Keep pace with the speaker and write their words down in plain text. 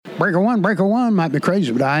Breaker one might be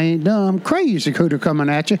crazy, but I ain't dumb. Crazy Cooter coming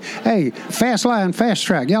at you. Hey, Fast Line, Fast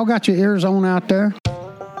Track. Y'all got your ears on out there?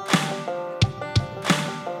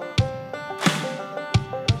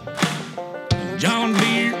 John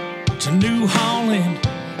Deere to New Holland.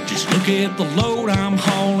 Just look at the load I'm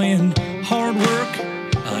hauling. Hard work,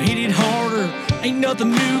 I hit it harder. Ain't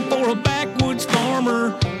nothing new for a backwoods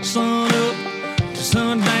farmer. Sun up to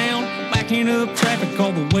sundown, backing up traffic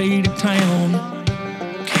all the way to town.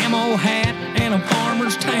 Camo hat and a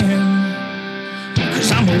farmer's tan,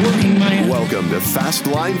 'cause I'm a working man. Welcome to Fast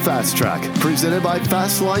Line Fast Track, presented by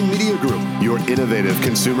Fast Line Media Group, your innovative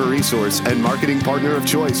consumer resource and marketing partner of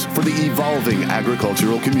choice for the evolving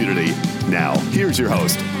agricultural community. Now, here's your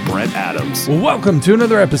host, Brent Adams. Well, welcome to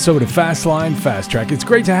another episode of Fast Line Fast Track. It's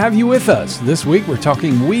great to have you with us. This week, we're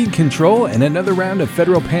talking weed control and another round of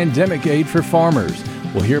federal pandemic aid for farmers.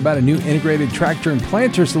 We'll hear about a new integrated tractor and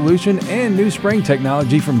planter solution and new spraying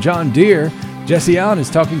technology from John Deere. Jesse Allen is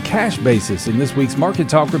talking cash basis in this week's Market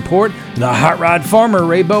Talk report. The hot rod farmer,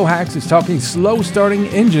 Ray Bohax, is talking slow starting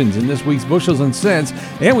engines in this week's Bushels and Cents.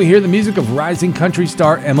 And we hear the music of rising country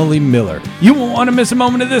star Emily Miller. You won't want to miss a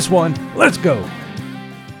moment of this one. Let's go.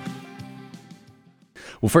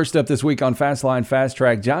 Well, first up this week on Fast Line Fast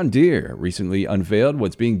Track, John Deere recently unveiled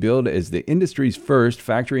what's being billed as the industry's first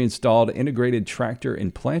factory-installed integrated tractor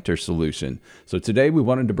and planter solution. So today we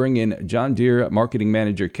wanted to bring in John Deere Marketing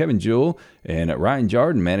Manager Kevin Jewell and Ryan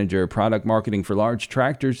Jarden, Manager of Product Marketing for Large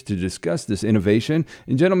Tractors, to discuss this innovation.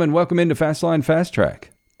 And gentlemen, welcome into Fast Line Fast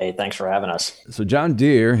Track. Hey, thanks for having us. So John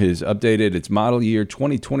Deere has updated its model year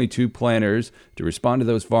 2022 planters to respond to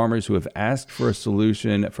those farmers who have asked for a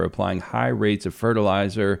solution for applying high rates of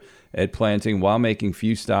fertilizer at planting while making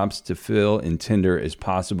few stops to fill and tender as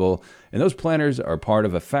possible. And those planters are part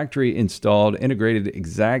of a factory-installed integrated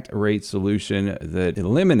exact rate solution that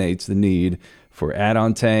eliminates the need for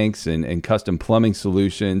add-on tanks and custom plumbing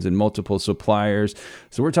solutions and multiple suppliers.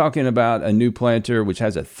 So we're talking about a new planter which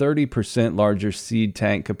has a 30% larger seed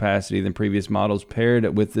tank capacity than previous models,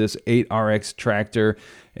 paired with this 8RX tractor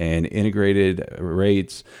and integrated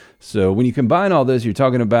rates. So when you combine all this, you're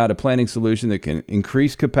talking about a planting solution that can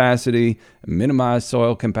increase capacity, minimize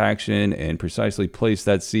soil compaction, and precisely place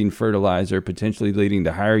that seed and fertilizer, potentially leading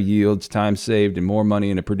to higher yields, time saved, and more money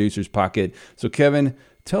in a producer's pocket. So Kevin,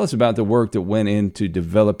 tell us about the work that went into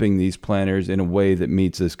developing these planters in a way that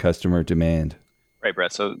meets this customer demand. Right,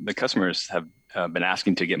 Brett. So the customers have been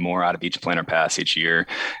asking to get more out of each planter pass each year.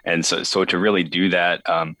 And so to really do that,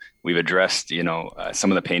 we've addressed,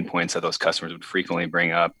 some of the pain points that those customers would frequently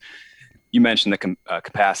bring up. You mentioned the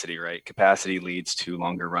capacity, right? Capacity leads to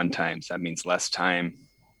longer run times. That means less time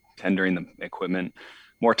tendering the equipment,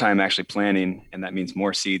 more time actually planting, and that means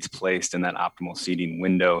more seeds placed in that optimal seeding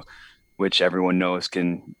window, which everyone knows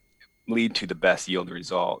can lead to the best yield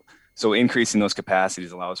result. So increasing those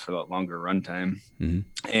capacities allows for that longer runtime. Mm-hmm.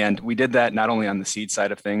 And we did that not only on the seed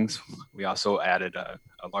side of things, we also added a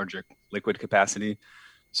larger liquid capacity.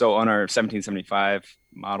 So on our 1775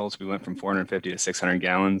 models, we went from 450 to 600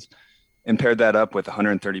 gallons and paired that up with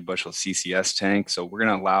 130 bushel CCS tank. So we're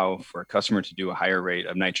going to allow for a customer to do a higher rate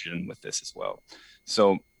of nitrogen with this as well.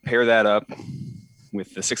 So pair that up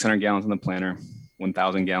with the 600 gallons on the planter,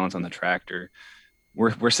 1,000 gallons on the tractor.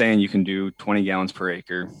 We're saying you can do 20 gallons per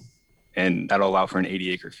acre, and that'll allow for an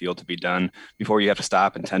 80-acre field to be done before you have to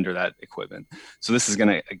stop and tender that equipment. So this is going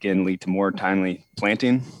to, again, lead to more timely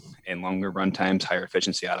planting and longer run times, higher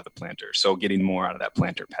efficiency out of the planter. So getting more out of that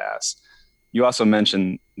planter pass. You also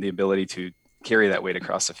mentioned the ability to carry that weight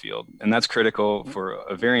across the field, and that's critical for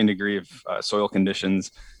a varying degree of soil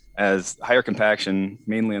conditions, as higher compaction,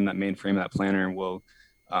 mainly on that main frame of that planter, will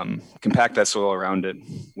compact that soil around it,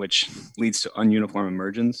 which leads to ununiform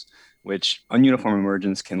emergence, which ununiform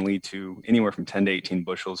emergence can lead to anywhere from 10 to 18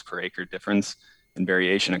 bushels per acre difference in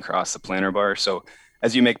variation across the planter bar. So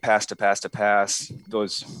as you make pass to pass to pass,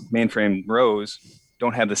 those mainframe rows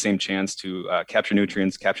don't have the same chance to capture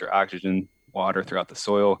nutrients, capture oxygen, water throughout the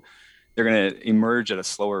soil. They're going to emerge at a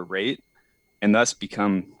slower rate, and thus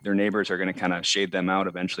their neighbors are going to kind of shade them out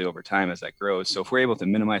eventually over time as that grows. So if we're able to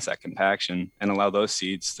minimize that compaction and allow those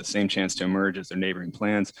seeds the same chance to emerge as their neighboring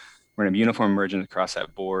plants, we're going to have uniform emergence across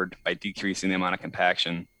that board by decreasing the amount of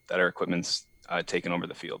compaction that our equipment's taken over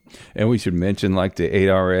the field. And we should mention, like the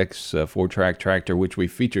 8RX 4-track tractor, which we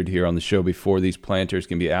featured here on the show before, these planters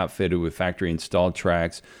can be outfitted with factory installed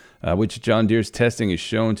tracks, which John Deere's testing has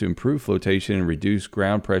shown to improve flotation and reduce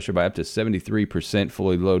ground pressure by up to 73%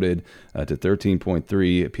 fully loaded to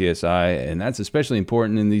 13.3 PSI. And that's especially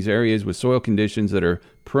important in these areas with soil conditions that are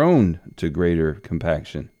prone to greater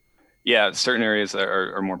compaction. Yeah, certain areas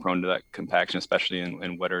are more prone to that compaction, especially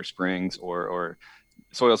in wetter springs or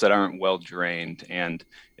soils that aren't well drained, and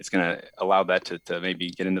it's going to allow that to maybe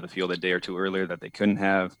get into the field a day or two earlier that they couldn't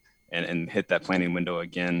have, and hit that planting window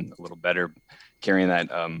again a little better, carrying that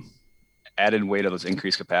added weight of those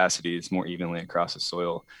increased capacities more evenly across the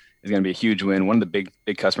soil is going to be a huge win. One of the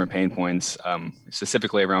big customer pain points,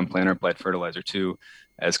 specifically around planter applied fertilizer too,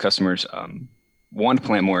 as customers want to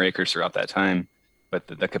plant more acres throughout that time, but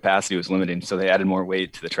the capacity was limiting. So they added more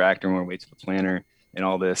weight to the tractor, more weight to the planter, and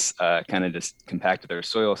all this kind of just compacted their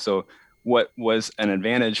soil. So what was an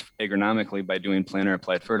advantage agronomically by doing planter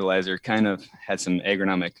applied fertilizer kind of had some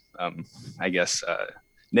agronomic,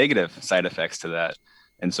 negative side effects to that.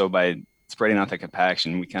 And so by spreading out the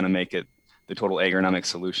compaction, we kind of make it the total agronomic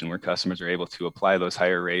solution where customers are able to apply those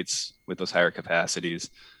higher rates with those higher capacities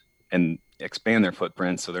and expand their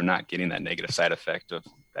footprint, so they're not getting that negative side effect of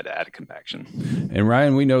that added compaction. And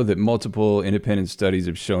Ryan, we know that multiple independent studies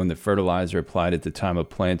have shown that fertilizer applied at the time of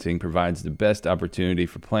planting provides the best opportunity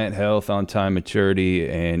for plant health, on-time maturity,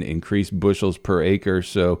 and increased bushels per acre.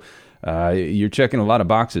 So you're checking a lot of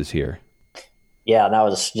boxes here. Yeah, and that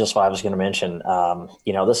was just what I was going to mention.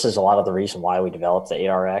 This is a lot of the reason why we developed the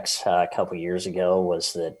 8RX a couple of years ago,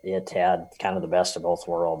 was that it had kind of the best of both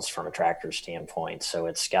worlds from a tractor standpoint. So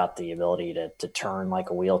it's got the ability to turn like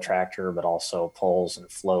a wheel tractor, but also pulls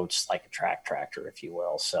and floats like a track tractor, if you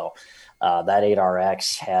will. So that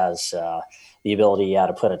 8RX has the ability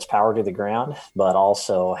to put its power to the ground, but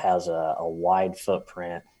also has a wide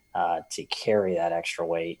footprint to carry that extra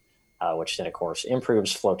weight. Which then, of course,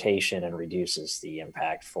 improves flotation and reduces the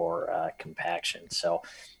impact for compaction. So,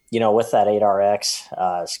 with that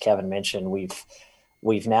 8RX, as Kevin mentioned,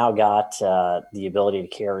 we've now got the ability to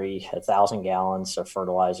carry 1,000 gallons of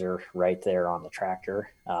fertilizer right there on the tractor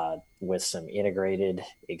with some integrated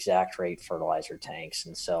exact rate fertilizer tanks.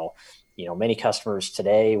 And so, many customers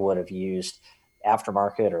today would have used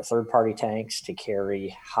aftermarket or third-party tanks to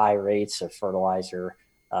carry high rates of fertilizer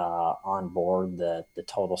on board the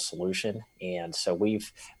total solution. And so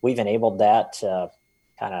we've enabled that to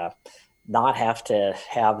kind of not have to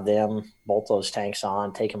have them bolt those tanks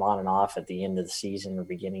on, take them on and off at the end of the season or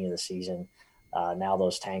beginning of the season. Now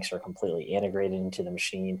those tanks are completely integrated into the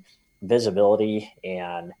machine. Visibility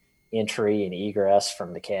and entry and egress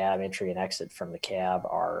from the cab, entry and exit from the cab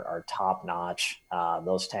are top notch.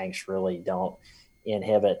 Those tanks really don't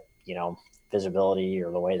inhibit, visibility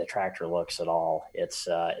or the way the tractor looks at all. It's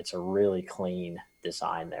a really clean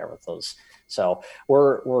design there with those. So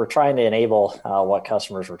we're trying to enable what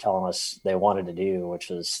customers were telling us they wanted to do,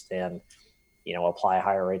 which is then, apply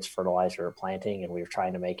higher rates of fertilizer or planting. And we were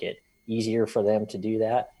trying to make it easier for them to do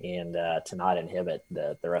that and to not inhibit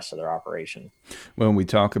the rest of their operation. When we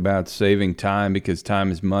talk about saving time, because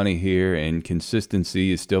time is money here and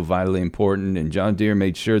consistency is still vitally important, and John Deere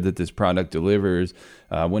made sure that this product delivers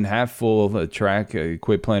when half full of a track,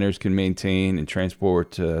 equipped planters can maintain and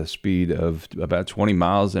transport speed of about 20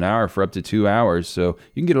 miles an hour for up to 2 hours. So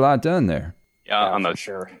you can get a lot done there. Yeah, for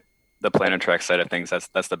sure. The planter track side of things,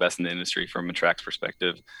 that's the best in the industry from a track's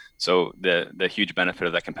perspective. So the huge benefit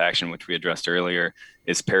of that compaction, which we addressed earlier,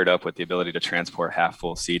 is paired up with the ability to transport half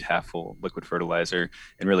full seed, half full liquid fertilizer,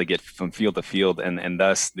 and really get from field to field. And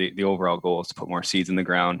thus the overall goal is to put more seeds in the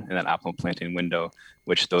ground in that optimal planting window,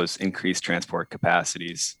 which those increased transport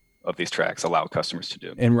capacities of these tracks allow customers to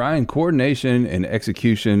do. And Ryan, coordination and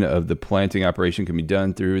execution of the planting operation can be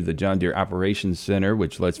done through the John Deere Operations Center,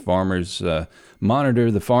 which lets farmers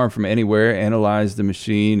monitor the farm from anywhere, analyze the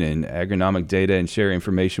machine and agronomic data, and share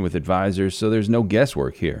information with advisors. So there's no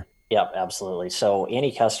guesswork here. Yep, absolutely. So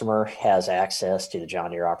any customer has access to the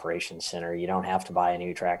John Deere Operations Center. You don't have to buy a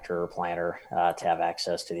new tractor or planter to have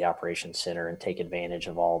access to the Operations Center and take advantage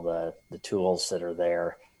of all the tools that are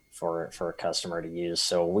there for a customer to use.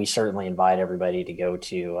 So we certainly invite everybody to go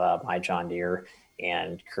to My John Deere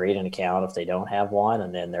and create an account if they don't have one,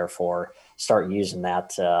 and then therefore start using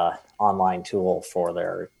that online tool for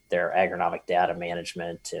their agronomic data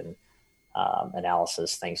management and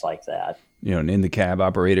analysis, things like that. And in the cab,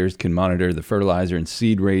 operators can monitor the fertilizer and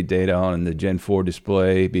seed rate data on the Gen 4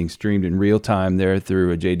 display being streamed in real time there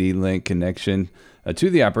through a JD Link connection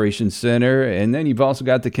to the Operations Center. And then you've also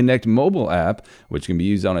got the Connect mobile app, which can be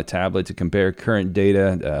used on a tablet to compare current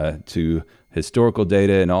data to historical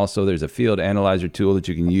data. And also there's a field analyzer tool that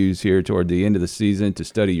you can use here toward the end of the season to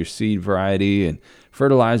study your seed variety and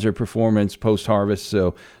fertilizer performance post-harvest.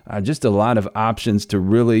 So just a lot of options to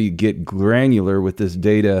really get granular with this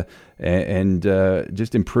data and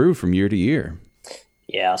just improve from year to year.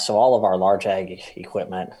 Yeah, so all of our large ag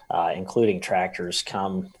equipment, including tractors,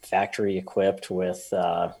 come factory equipped with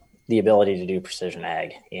the ability to do precision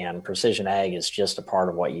ag. And precision ag is just a part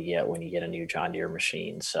of what you get when you get a new John Deere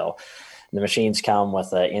machine. So The machines come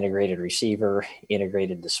with an integrated receiver,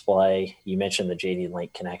 integrated display. You mentioned the JD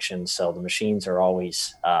Link connection. So the machines are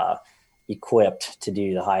always equipped to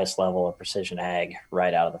do the highest level of precision ag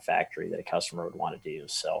right out of the factory that a customer would want to do.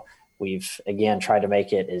 So we've, again, tried to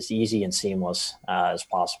make it as easy and seamless as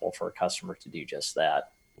possible for a customer to do just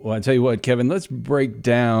that. Well, I tell you what, Kevin, let's break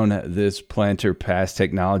down this planter pass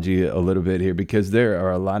technology a little bit here, because there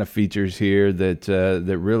are a lot of features here that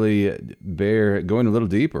really bear going a little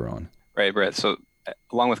deeper on. Right, Brett. So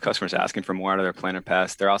along with customers asking for more out of their planter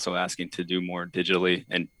pass, they're also asking to do more digitally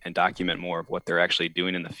and document more of what they're actually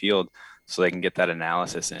doing in the field, so they can get that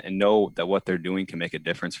analysis and know that what they're doing can make a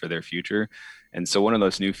difference for their future. And so one of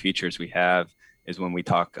those new features we have is when we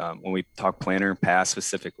talk planter pass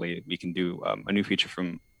specifically, we can do a new feature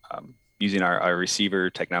from using our receiver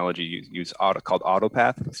technology called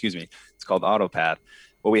AutoPath. It's called AutoPath.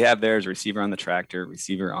 What we have there is a receiver on the tractor,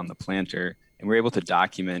 receiver on the planter, and we're able to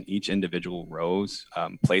document each individual row's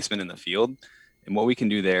placement in the field. And what we can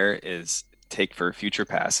do there is take for future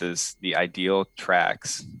passes the ideal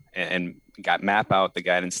tracks and map out the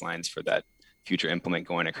guidance lines for that future implement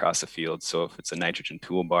going across the field. So if it's a nitrogen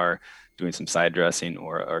toolbar, doing some side dressing,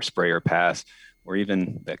 or a sprayer pass, or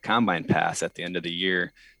even the combine pass at the end of the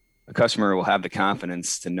year, a customer will have the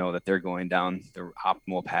confidence to know that they're going down the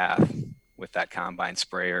optimal path with that combine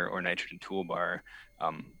sprayer or nitrogen toolbar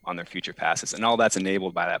on their future passes. And all that's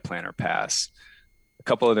enabled by that planter pass. A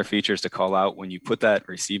couple other features to call out: when you put that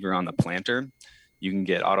receiver on the planter, you can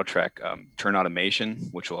get AutoTrack turn automation,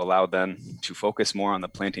 which will allow them to focus more on the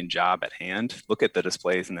planting job at hand, look at the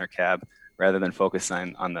displays in their cab rather than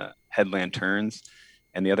focusing on the headland turns.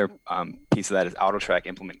 And the other piece of that is AutoTrack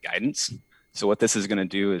implement guidance. So what this is going to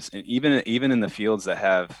do is, even in the fields that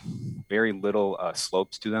have very little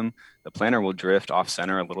slopes to them, the planter will drift off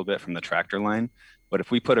center a little bit from the tractor line. But if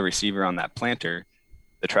we put a receiver on that planter,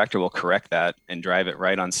 the tractor will correct that and drive it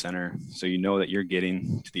right on center, so you know that you're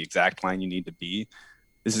getting to the exact line you need to be.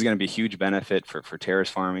 This is going to be a huge benefit for terrace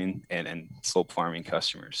farming and slope farming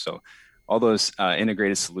customers. So all those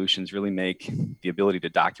integrated solutions really make the ability to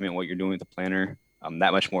document what you're doing with the planter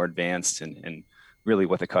that much more advanced and really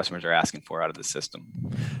what the customers are asking for out of the system.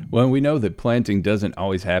 Well, we know that planting doesn't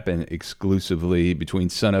always happen exclusively between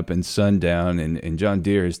sunup and sundown, and John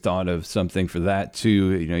Deere has thought of something for that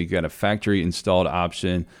too. You got a factory installed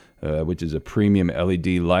option, which is a premium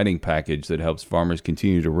LED lighting package that helps farmers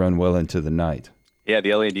continue to run well into the night. Yeah,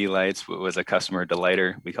 the LED lights was a customer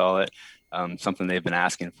delighter, we call it, something they've been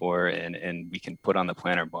asking for, and we can put on the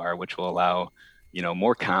planter bar, which will allow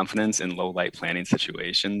more confidence in low light planting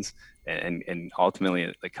situations. And ultimately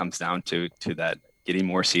it comes down to that getting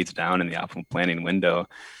more seeds down in the optimal planting window.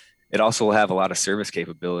 It also will have a lot of service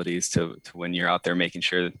capabilities to when you're out there making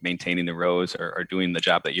sure that maintaining the rows or doing the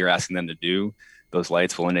job that you're asking them to do. Those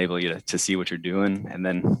lights will enable you to see what you're doing. And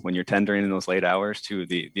then when you're tendering in those late hours too,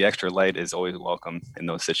 the extra light is always welcome in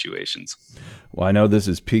those situations. Well, I know this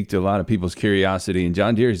has piqued a lot of people's curiosity, and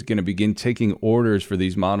John Deere is going to begin taking orders for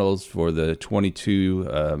these models for the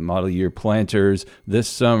 22 model year planters this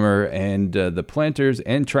summer, and the planters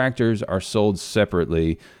and tractors are sold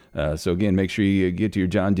separately. So again, make sure you get to your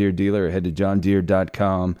John Deere dealer or head to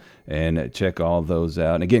johndeere.com and check all those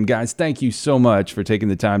out. And again, guys, thank you so much for taking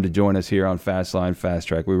the time to join us here on Fastline Fast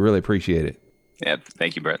Track. We really appreciate it. Yeah,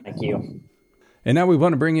 thank you, Brett. Thank you. And now we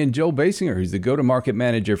want to bring in Joel Basinger. He's the go-to-market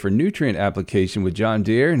manager for nutrient application with John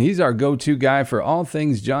Deere, and he's our go-to guy for all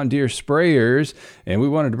things John Deere sprayers. And we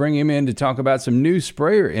wanted to bring him in to talk about some new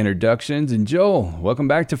sprayer introductions. And Joel, welcome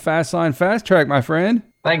back to Fastline Fast Track, my friend.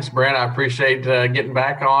 Thanks, Brent. I appreciate getting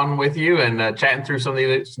back on with you and chatting through some of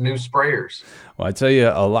these new sprayers. Well, I tell you,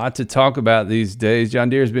 a lot to talk about these days. John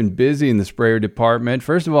Deere has been busy in the sprayer department.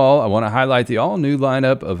 First of all, I want to highlight the all-new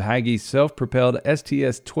lineup of Haggie's self-propelled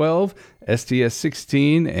STS-12,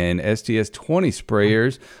 STS-16, and STS-20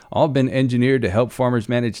 sprayers. All been engineered to help farmers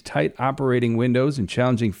manage tight operating windows and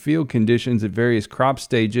challenging field conditions at various crop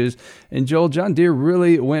stages. And Joel, John Deere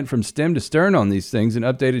really went from stem to stern on these things and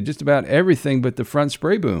updated just about everything but the front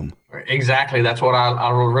spray boom. Exactly. That's what I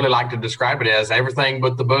really like to describe it as. Everything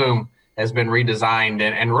but the boom has been redesigned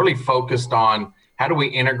and really focused on how do we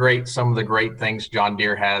integrate some of the great things John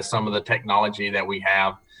Deere has, some of the technology that we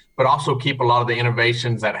have, but also keep a lot of the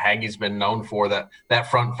innovations that Haggie's been known for,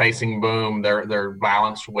 that front-facing boom, their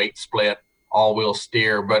balanced weight split, all-wheel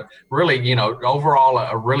steer. But really, overall,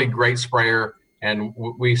 a really great sprayer. And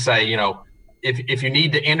we say, if you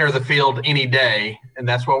need to enter the field any day, and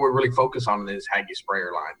that's what we really focus on in this Haggie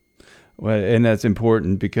sprayer line. Well, and that's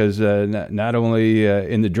important because not only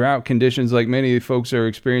in the drought conditions like many folks are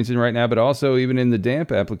experiencing right now, but also even in the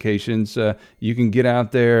damp applications, you can get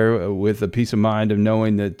out there with a peace of mind of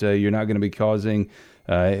knowing that you're not going to be causing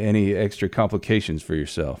any extra complications for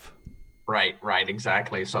yourself. Right,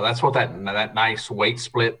 exactly. So that's what that nice weight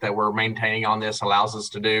split that we're maintaining on this allows us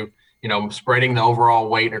to do, spreading the overall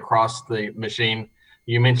weight across the machine.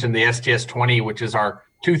 You mentioned the STS-20, which is our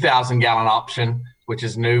 2,000-gallon option, which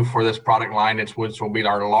is new for this product line. Which will be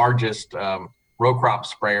our largest row crop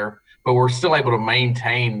sprayer, but we're still able to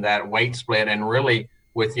maintain that weight split, and really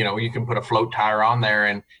with, you can put a float tire on there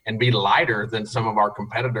and be lighter than some of our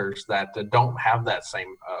competitors that don't have that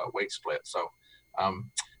same weight split. So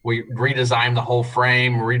we redesigned the whole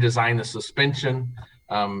frame, redesigned the suspension,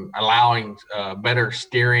 allowing better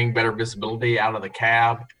steering, better visibility out of the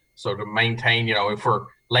cab. So to maintain, if we're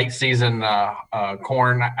late season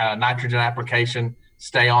corn nitrogen application,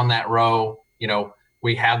 stay on that row.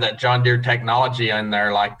 We have that John Deere technology in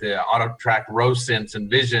there, like the AutoTrack Row Sense and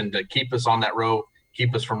Vision, to keep us on that row,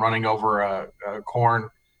 keep us from running over corn.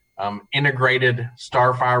 Integrated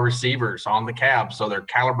Starfire receivers on the cab, so they're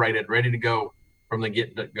calibrated, ready to go from the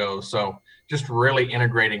get-go. So just really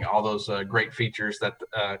integrating all those great features that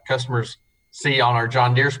customers see on our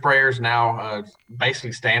John Deere sprayers now,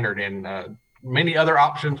 basically standard in many other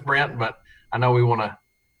options, Brent, but I know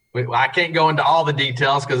I can't go into all the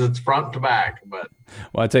details because it's front to back. But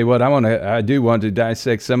well, I tell you what, I do want to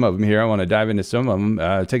dissect some of them here. I want to dive into some of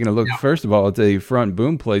them. Taking a look, first of all, at the front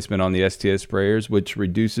boom placement on the STS sprayers, which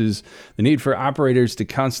reduces the need for operators to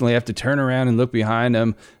constantly have to turn around and look behind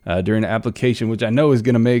them during the application, which I know is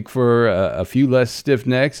going to make for a few less stiff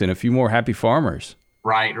necks and a few more happy farmers.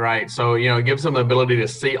 Right. So, it gives them the ability to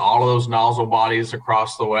see all of those nozzle bodies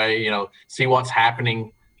across the way, see what's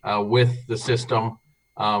happening with the system.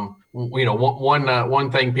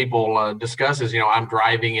 One thing people discuss is, I'm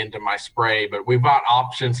driving into my spray, but we've got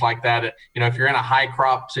options like that. If you're in a high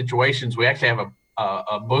crop situations, we actually have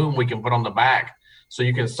a boom we can put on the back. So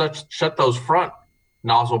you can shut those front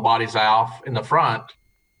nozzle bodies off in the front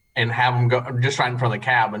and have them go just right in front of the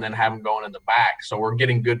cab, and then have them going in the back. So we're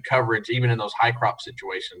getting good coverage even in those high crop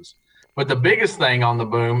situations. But the biggest thing on the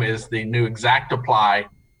boom is the new ExactApply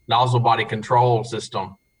nozzle body control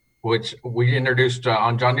system, which we introduced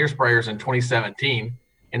on John Deere sprayers in 2017.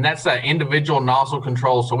 And that's that individual nozzle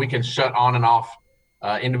control, so we can shut on and off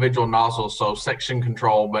individual nozzles, so section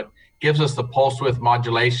control, but gives us the pulse width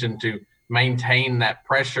modulation to maintain that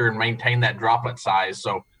pressure and maintain that droplet size.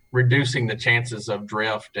 So reducing the chances of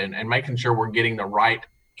drift and making sure we're getting the right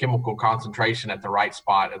chemical concentration at the right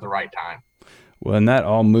spot at the right time. Well, and that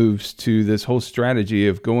all moves to this whole strategy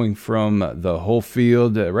of going from the whole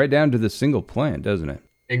field right down to the single plant, doesn't it?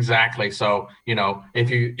 Exactly. So, if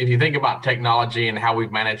you think about technology and how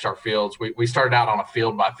we've managed our fields, we started out on a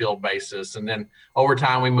field by field basis. And then over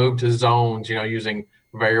time we moved to zones, using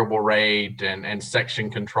variable rate and section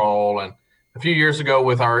control. And a few years ago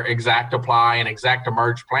with our ExactApply and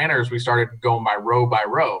ExactEmerge planters, we started going by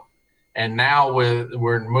row. And now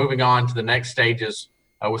we're moving on to the next stages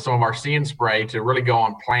with some of our See & Spray to really go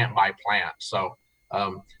on plant by plant. So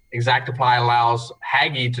ExactApply allows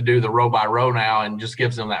Hagie to do the row by row now and just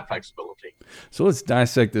gives them that flexibility. So let's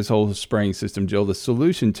dissect this whole spraying system, Joel. The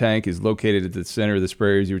solution tank is located at the center of the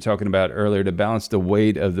sprayers you were talking about earlier to balance the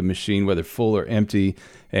weight of the machine, whether full or empty.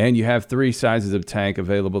 And you have three sizes of tank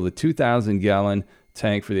available. The 2,000-gallon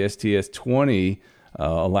tank for the STS-20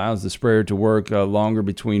 allows the sprayer to work longer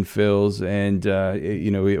between fills, and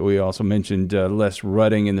we also mentioned less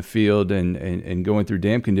rutting in the field and going through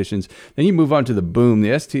damp conditions. Then you move on to the boom.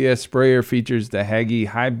 The STS sprayer features the Hagie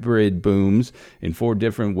hybrid booms in 4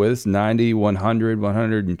 different widths: 90, 100,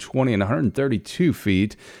 120, and 132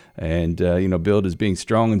 feet. And, billed as being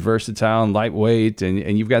strong and versatile and lightweight.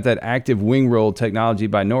 And you've got that active wing roll technology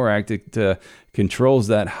by NORAC that controls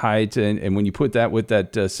that height. And when you put that with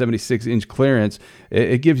that 76-inch clearance,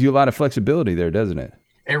 it gives you a lot of flexibility there, doesn't it?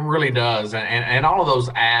 It really does. And all of those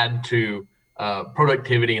add to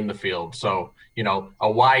productivity in the field. So,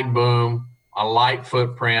 a wide boom, a light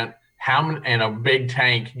footprint, and a big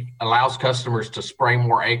tank allows customers to spray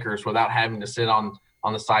more acres without having to sit on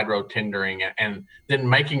the side row tendering, and then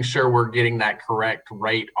making sure we're getting that correct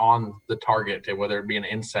rate on the target, whether it be an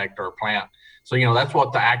insect or a plant. So, that's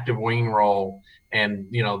what the active wing roll and,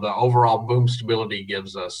 the overall boom stability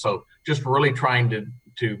gives us. So just really trying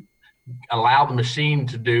to allow the machine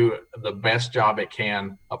to do the best job it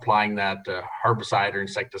can applying that herbicide or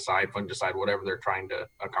insecticide, fungicide, whatever they're trying to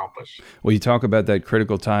accomplish. Well, you talk about that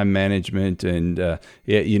critical time management, and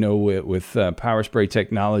with power spray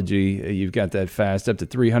technology, you've got that fast up to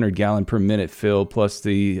 300 gallon per minute fill, plus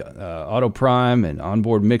the auto prime and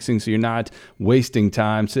onboard mixing, so you're not wasting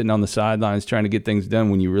time sitting on the sidelines trying to get things done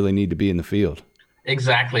when you really need to be in the field.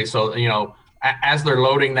 Exactly. So, as they're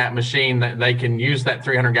loading that machine, they can use that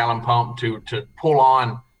 300 gallon pump to pull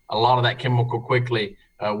on a lot of that chemical quickly.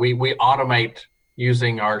 We automate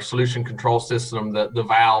using our solution control system, the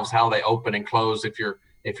valves, how they open and close if you're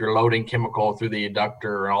loading chemical through the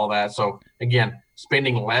adductor and all that. So again,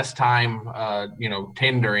 spending less time,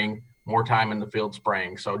 tendering, more time in the field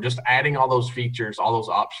spraying. So just adding all those features, all those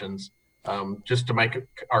options, just to make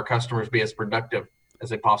our customers be as productive as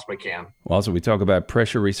they possibly can. Well, also, we talk about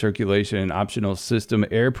pressure recirculation and optional system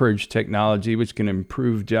air purge technology, which can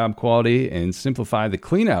improve job quality and simplify the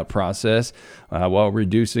cleanout process while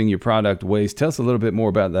reducing your product waste. Tell us a little bit more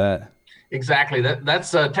about that. Exactly.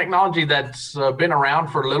 That's a technology that's been around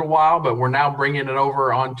for a little while, but we're now bringing it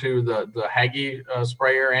over onto the Hagie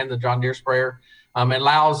sprayer and the John Deere sprayer. It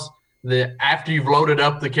allows after you've loaded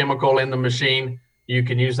up the chemical in the machine, you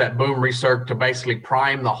can use that boom recirc to basically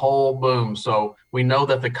prime the whole boom. So we know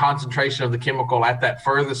that the concentration of the chemical at that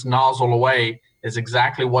furthest nozzle away is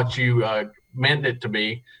exactly what you meant it to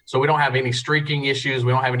be. So we don't have any streaking issues.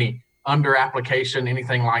 We don't have any under application,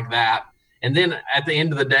 anything like that. And then at the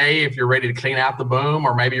end of the day, if you're ready to clean out the boom,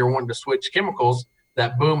 or maybe you're wanting to switch chemicals,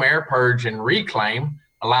 that boom air purge and reclaim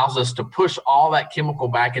allows us to push all that chemical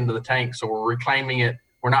back into the tank. So we're reclaiming it.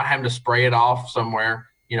 We're not having to spray it off somewhere.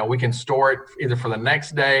 We can store it either for the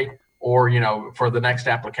next day or, for the next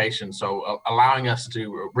application. So allowing us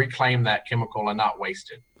to reclaim that chemical and not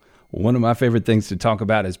waste it. One of my favorite things to talk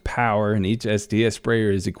about is power, and each STS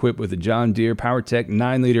sprayer is equipped with a John Deere PowerTech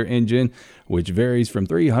 9-liter engine, which varies from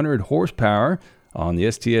 300 horsepower on the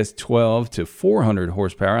STS-12 to 400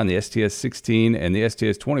 horsepower on the STS-16 and the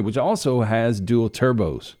STS-20, which also has dual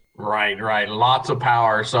turbos. Right. Lots of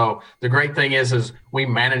power. So the great thing is we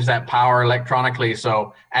manage that power electronically.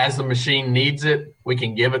 So as the machine needs it, we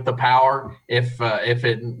can give it the power. If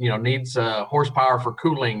it needs horsepower for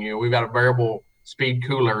cooling, we've got a variable speed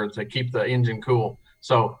cooler to keep the engine cool.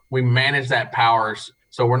 So we manage that power.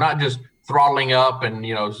 So we're not just throttling up and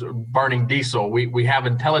burning diesel. We have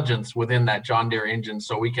intelligence within that John Deere engine,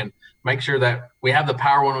 so we can make sure that we have the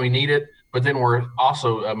power when we need it, but then we're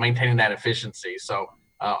also maintaining that efficiency. So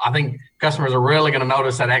I think customers are really going to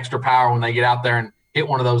notice that extra power when they get out there and hit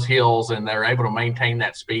one of those hills and they're able to maintain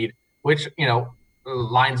that speed, which,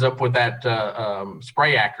 lines up with that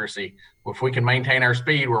spray accuracy. If we can maintain our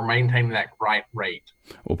speed, we're maintaining that right rate.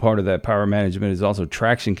 Well, part of that power management is also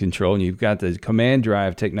traction control, and you've got the command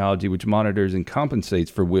drive technology, which monitors and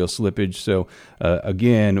compensates for wheel slippage. So,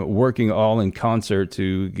 again, working all in concert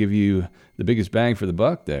to give you the biggest bang for the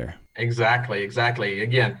buck there. Exactly.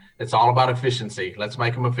 Again, it's all about efficiency. Let's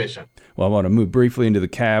make them efficient. Well, I want to move briefly into the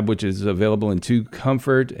cab, which is available in 2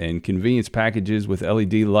 comfort and convenience packages with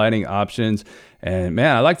LED lighting options. And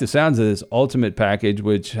man, I like the sounds of this ultimate package,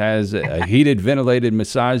 which has a heated, ventilated,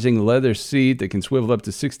 massaging leather seat that can swivel up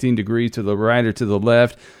to 16 degrees to the right or to the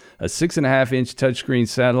left, a 6.5-inch touchscreen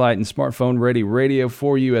satellite and smartphone-ready radio,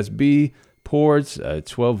 4 USB ports, a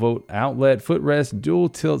 12-volt outlet, footrest, dual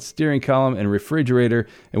tilt steering column, and refrigerator.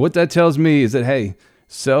 And what that tells me is that, hey,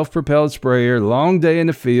 self-propelled sprayer, long day in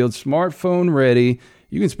the field, smartphone ready.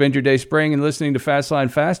 You can spend your day spraying and listening to Fastline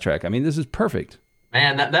Fast Track. I mean, this is perfect.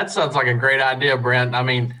 Man, that sounds like a great idea, Brent. I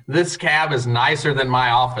mean, this cab is nicer than my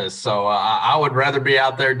office, so I would rather be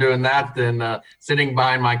out there doing that than sitting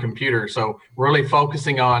behind my computer. So really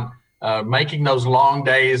focusing on making those long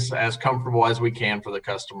days as comfortable as we can for the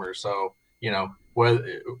customers. So,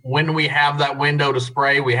 when we have that window to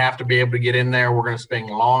spray, we have to be able to get in there. We're going to spend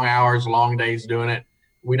long hours, long days doing it.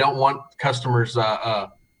 We don't want customers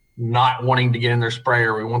not wanting to get in their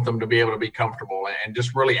sprayer. We want them to be able to be comfortable and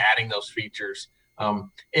just really adding those features.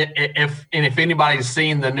 If anybody's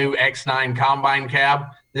seen the new X9 Combine cab,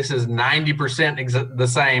 this is 90% the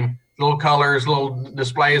same. Little colors, little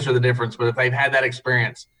displays are the difference. But if they've had that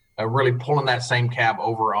experience, really pulling that same cab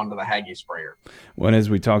over onto the Hagie sprayer. Well,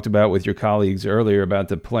 as we talked about with your colleagues earlier about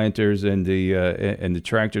the planters and the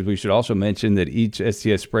tractors, we should also mention that each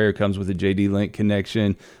STS sprayer comes with a JD Link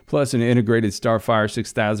connection, plus an integrated Starfire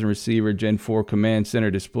 6000 receiver, Gen 4 command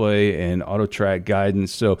center display, and auto track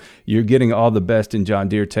guidance. So you're getting all the best in John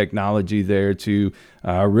Deere technology there to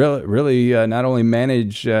really not only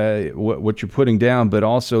manage what you're putting down, but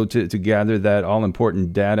also to gather that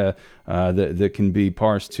all-important data that can be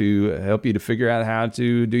parsed to help you to figure out how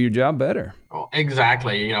to do your job better. Well,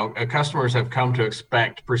 exactly. Customers have come to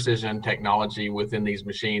expect precision technology within these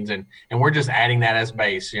machines, and we're just adding that as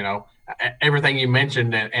base. Everything you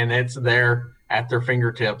mentioned, and it's there at their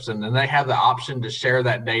fingertips, and then they have the option to share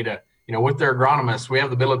that data. With their agronomists, we have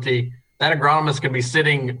the ability that agronomist can be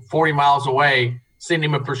sitting 40 miles away, send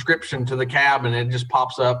him a prescription to the cab, and it just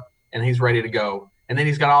pops up, and he's ready to go. And then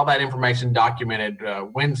he's got all that information documented,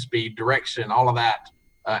 wind speed, direction, all of that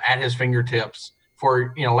at his fingertips.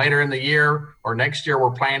 For later in the year or next year,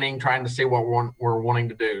 we're trying to see what we're wanting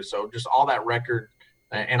to do. So just all that record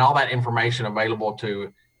and all that information available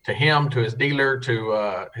to him, to his dealer,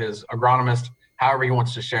 to his agronomist, however he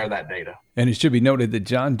wants to share that data. And it should be noted that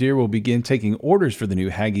John Deere will begin taking orders for the new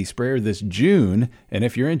Hagie sprayer this June. And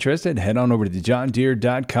if you're interested, head on over to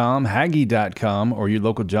johndeere.com, Hagie.com, or your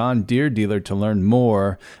local John Deere dealer to learn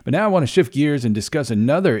more. But now I want to shift gears and discuss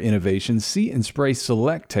another innovation, See & Spray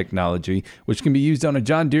Select technology, which can be used on a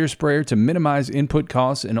John Deere sprayer to minimize input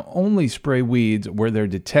costs and only spray weeds where they're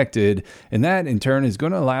detected. And that, in turn, is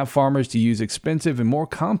going to allow farmers to use expensive and more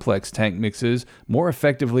complex tank mixes more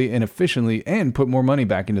effectively and efficiently and put more money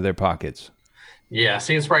back into their pockets. Yeah,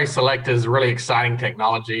 See & Spray Select is really exciting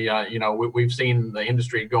technology. We've seen the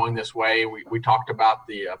industry going this way. We talked about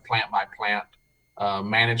the plant-by-plant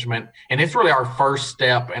management, and it's really our first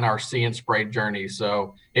step in our See & Spray journey.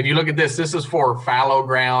 So if you look at this is for fallow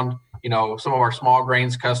ground. Some of our small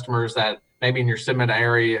grains customers that maybe in your Summit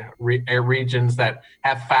area regions that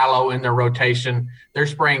have fallow in their rotation, they're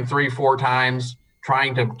spraying 3-4 times,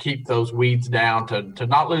 trying to keep those weeds down to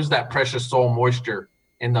not lose that precious soil moisture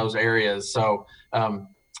in those areas. So,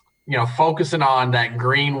 focusing on that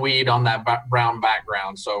green weed on that brown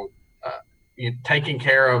background. So, taking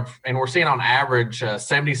care of, and we're seeing on average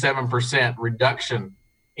 77% reduction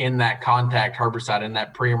in that contact herbicide, in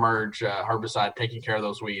that pre-emerge herbicide, taking care of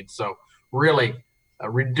those weeds. So, really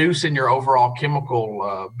reducing your overall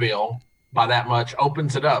chemical bill by that much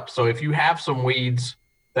opens it up. So, if you have some weeds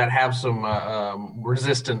that have some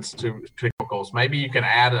resistance to chemicals, maybe you can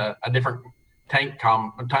add a different tank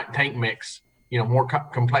mix, more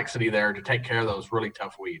complexity there to take care of those really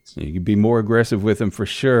tough weeds. You could be more aggressive with them for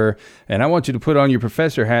sure. And I want you to put on your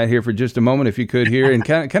professor hat here for just a moment, if you could, here, and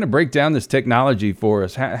kind of break down this technology for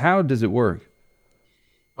us. How does it work?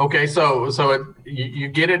 Okay, so you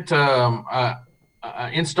get it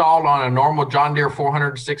installed on a normal John Deere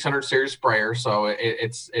 400-600 series sprayer. So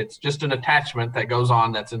it's just an attachment that goes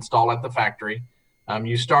on that's installed at the factory.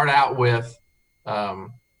 You start out with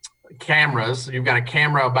cameras. You've got a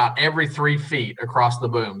camera about every 3 feet across the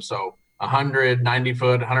boom. So 190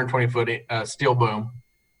 foot, 120 foot steel boom.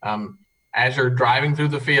 As you're driving through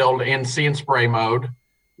the field in See & Spray mode,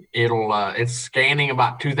 it's scanning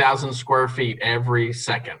about 2,000 square feet every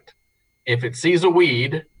second. If it sees a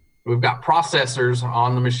weed, we've got processors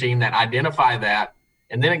on the machine that identify that,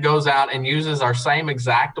 and then it goes out and uses our same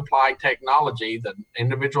exact applied technology, the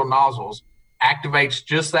individual nozzles, activates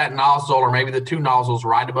just that nozzle or maybe the 2 nozzles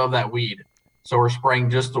right above that weed. So we're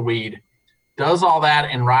spraying just the weed. Does all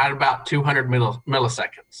that in right about 200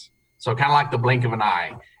 milliseconds. So kind of like the blink of an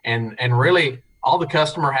eye. And really all the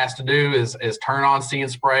customer has to do is turn on See &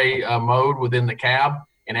 Spray mode within the cab,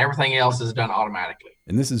 and everything else is done automatically.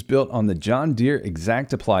 And this is built on the John Deere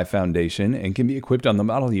ExactApply Foundation and can be equipped on the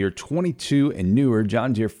model year 22 and newer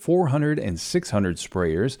John Deere 400 and 600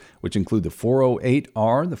 sprayers, which include the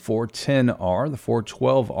 408R, the 410R, the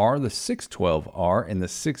 412R, the 612R, and the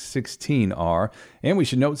 616R. And we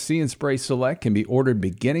should note See & Spray Select can be ordered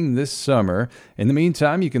beginning this summer. In the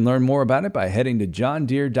meantime, you can learn more about it by heading to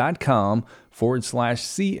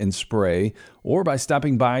johndeere.com/See & Spray or by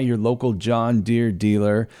stopping by your local John Deere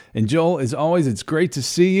dealer. And Joel, as always, it's great to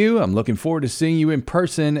see you. I'm looking forward to seeing you in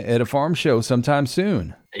person at a farm show sometime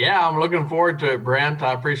soon. Yeah, I'm looking forward to it, Brent.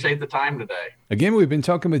 I appreciate the time today. Again, we've been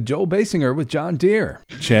talking with Joel Basinger with John Deere.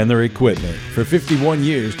 Chandler Equipment. For 51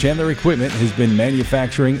 years, Chandler Equipment has been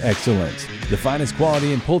manufacturing excellence. The finest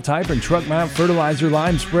quality in pull type and truck mount fertilizer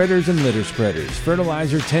line spreaders and litter spreaders,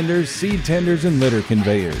 fertilizer tenders, seed tenders, and litter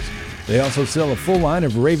conveyors. They also sell a full line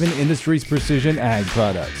of Raven Industries precision ag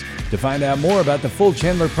products. To find out more about the full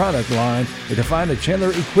Chandler product line or to find a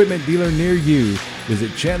Chandler Equipment dealer near you, visit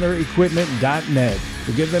chandlerequipment.net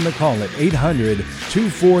or give them a call at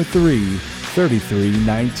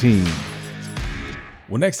 800-243-3319.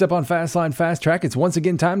 Well, next up on Fastline Fast Track, it's once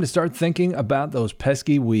again time to start thinking about those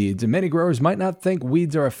pesky weeds. And many growers might not think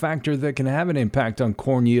weeds are a factor that can have an impact on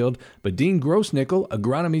corn yield, but Dean Grossnickel,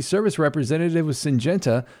 agronomy service representative with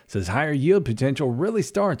Syngenta, says higher yield potential really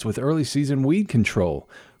starts with early season weed control.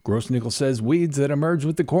 Gross-Nickle says weeds that emerge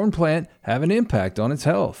with the corn plant have an impact on its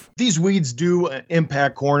health. These weeds do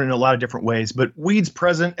impact corn in a lot of different ways, but weeds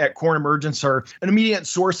present at corn emergence are an immediate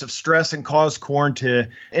source of stress and cause corn to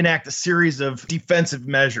enact a series of defensive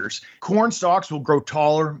measures. Corn stalks will grow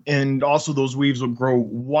taller, and also those weeds will grow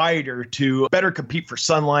wider to better compete for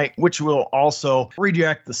sunlight, which will also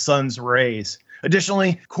reject the sun's rays.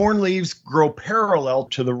 Additionally, corn leaves grow parallel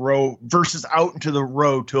to the row versus out into the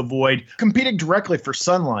row to avoid competing directly for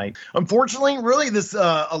sunlight. Unfortunately, really this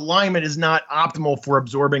alignment is not optimal for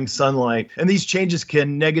absorbing sunlight, and these changes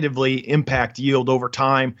can negatively impact yield over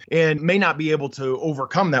time and may not be able to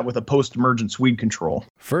overcome that with a post-emergence weed control.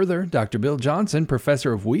 Further, Dr. Bill Johnson,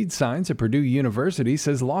 professor of weed science at Purdue University,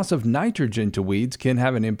 says loss of nitrogen to weeds can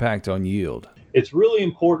have an impact on yield. It's really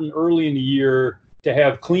important early in the year to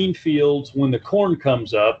have clean fields when the corn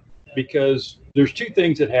comes up, because there's two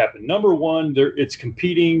things that happen. Number one, it's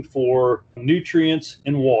competing for nutrients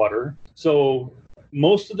and water. So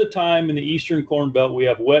most of the time in the eastern corn belt, we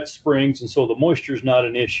have wet springs, and so the moisture is not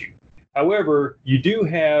an issue. However, you do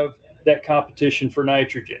have that competition for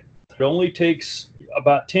nitrogen. It only takes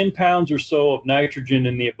about 10 pounds or so of nitrogen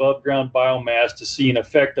in the above ground biomass to see an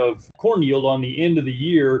effect of corn yield on the end of the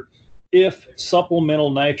year if supplemental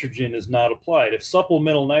nitrogen is not applied. If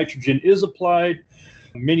supplemental nitrogen is applied,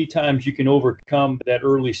 many times you can overcome that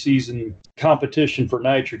early season competition for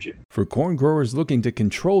nitrogen. For corn growers looking to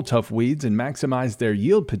control tough weeds and maximize their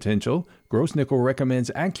yield potential, Gross-Nickle recommends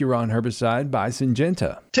Acuron herbicide by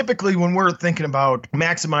Syngenta. Typically, when we're thinking about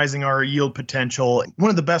maximizing our yield potential, one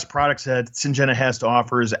of the best products that Syngenta has to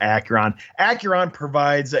offer is Acuron. Acuron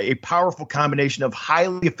provides a powerful combination of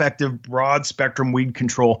highly effective broad-spectrum weed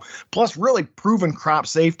control, plus really proven crop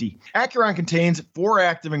safety. Acuron contains 4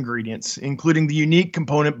 active ingredients, including the unique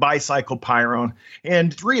component bicyclopyrone,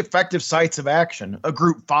 and 3 effective sites of action, a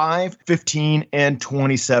group 5, 15, and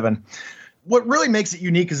 27. What really makes it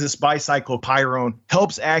unique is this bicyclopyrone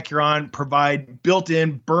helps Acuron provide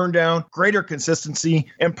built-in burn down, greater consistency,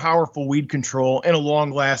 and powerful weed control, and a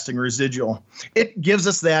long-lasting residual. It gives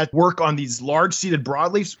us that work on these large-seeded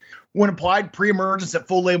broadleafs. When applied pre-emergence at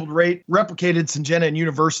full labeled rate, replicated Syngenta and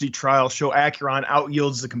university trials show Acuron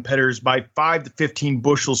outyields the competitors by 5 to 15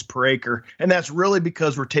 bushels per acre. And that's really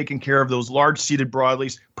because we're taking care of those large-seeded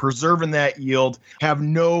broadleafs, preserving that yield, have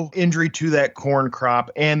no injury to that corn crop,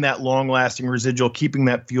 and that long-lasting residual, keeping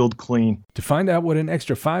that field clean. To find out what an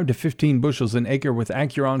extra 5 to 15 bushels an acre with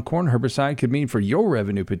Acuron corn herbicide could mean for your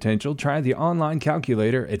revenue potential, try the online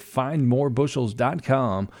calculator at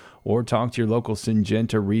findmorebushels.com or talk to your local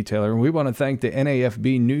Syngenta retailer. And we want to thank the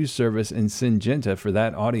NAFB News Service and Syngenta for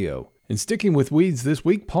that audio. And sticking with weeds this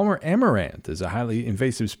week, Palmer amaranth is a highly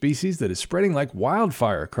invasive species that is spreading like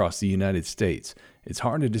wildfire across the United States. It's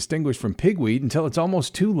hard to distinguish from pigweed until it's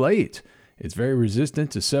almost too late. It's very resistant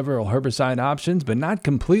to several herbicide options, but not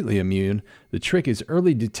completely immune. The trick is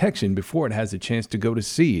early detection before it has a chance to go to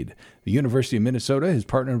seed. The University of Minnesota has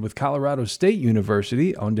partnered with Colorado State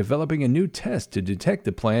University on developing a new test to detect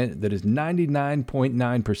the plant that is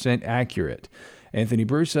 99.9% accurate. Anthony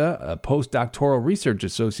Brusa, a postdoctoral research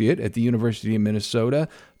associate at the University of Minnesota,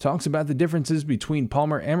 talks about the differences between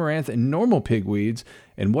Palmer amaranth and normal pigweeds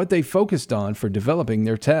and what they focused on for developing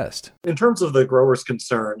their test. In terms of the grower's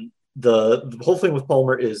concern, the whole thing with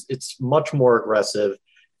Palmer is it's much more aggressive.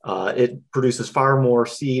 It produces far more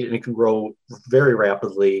seed, and it can grow very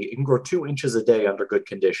rapidly. It can grow 2 inches a day under good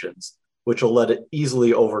conditions, which will let it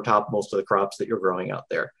easily overtop most of the crops that you're growing out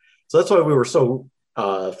there. So that's why we were so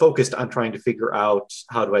focused on trying to figure out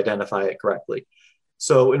how to identify it correctly.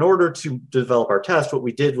 So in order to develop our test, what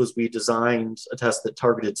we did was we designed a test that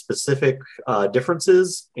targeted specific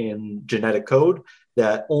differences in genetic code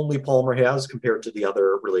that only Palmer has compared to the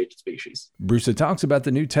other related species. Brusa talks about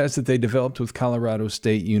the new test that they developed with Colorado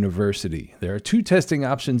State University. There are 2 testing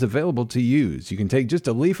options available to use. You can take just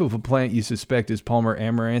a leaf of a plant you suspect is Palmer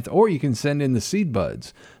amaranth, or you can send in the seed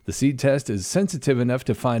buds. The seed test is sensitive enough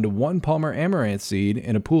to find 1 Palmer amaranth seed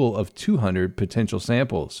in a pool of 200 potential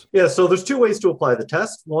samples. Yeah, so there's 2 ways to apply the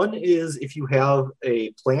test. One is if you have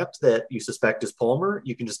a plant that you suspect is Palmer,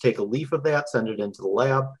 you can just take a leaf of that, send it into the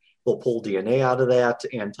lab. They'll pull DNA out of that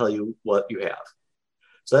and tell you what you have.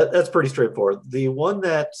 So that's pretty straightforward. The one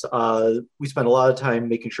that we spent a lot of time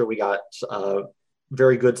making sure we got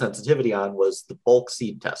very good sensitivity on was the bulk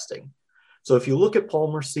seed testing. So if you look at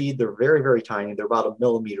Palmer seed, they're very, very tiny. They're about 1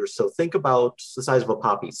 millimeter. So think about the size of a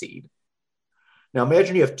poppy seed. Now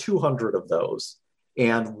imagine you have 200 of those,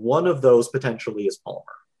 and 1 of those potentially is Palmer.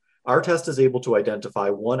 Our test is able to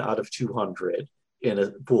identify 1 out of 200 in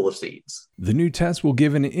a pool of seeds. The new test will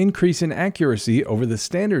give an increase in accuracy over the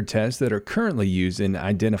standard tests that are currently used in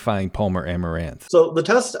identifying Palmer amaranth. So the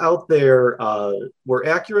tests out there were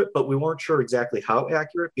accurate, but we weren't sure exactly how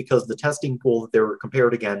accurate because the testing pool that they were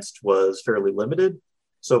compared against was fairly limited.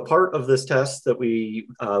 So part of this test that we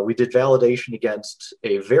did validation against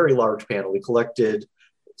a very large panel. We collected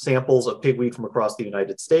samples of pigweed from across the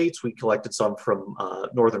United States. We collected some from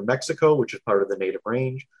northern Mexico, which is part of the native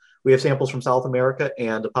range. We have samples from South America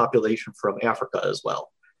and a population from Africa as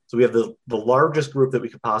well. So we have the largest group that we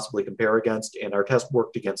could possibly compare against, and our test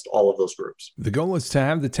worked against all of those groups. The goal is to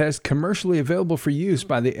have the test commercially available for use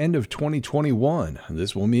by the end of 2021.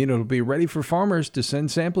 This will mean it'll be ready for farmers to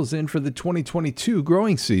send samples in for the 2022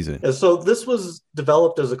 growing season. And so this was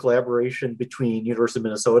developed as a collaboration between University of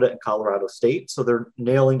Minnesota and Colorado State. So they're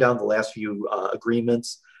nailing down the last few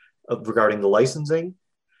agreements regarding the licensing.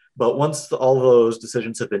 But once all those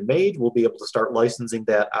decisions have been made, we'll be able to start licensing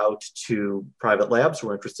that out to private labs who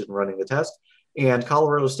are interested in running the test. And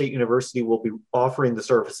Colorado State University will be offering the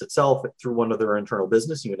service itself through one of their internal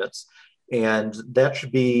business units. And that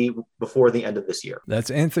should be before the end of this year.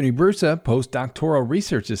 That's Anthony Brusa, postdoctoral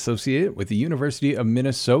research associate with the University of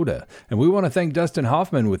Minnesota. And we want to thank Dustin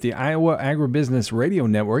Hoffman with the Iowa Agribusiness Radio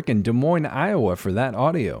Network in Des Moines, Iowa for that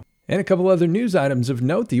audio. And a couple other news items of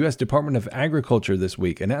note. The U.S. Department of Agriculture this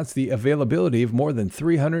week announced the availability of more than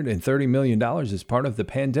 $330 million as part of the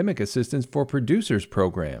Pandemic Assistance for Producers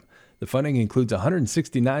program. The funding includes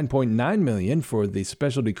 $169.9 million for the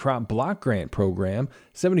Specialty Crop Block Grant Program,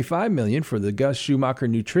 $75 million for the Gus Schumacher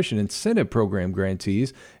Nutrition Incentive Program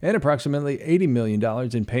grantees, and approximately $80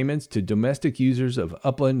 million in payments to domestic users of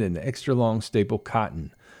upland and extra long staple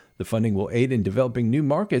cotton. The funding will aid in developing new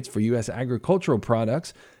markets for U.S. agricultural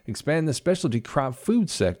products, expand the specialty crop food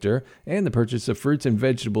sector, and the purchase of fruits and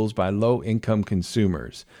vegetables by low-income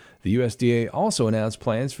consumers. The USDA also announced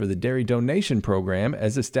plans for the Dairy Donation Program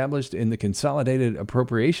as established in the Consolidated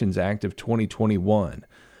Appropriations Act of 2021.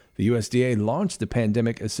 The USDA launched the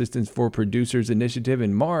Pandemic Assistance for Producers initiative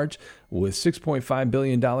in March with $6.5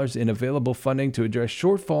 billion in available funding to address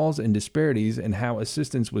shortfalls and disparities in how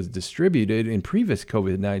assistance was distributed in previous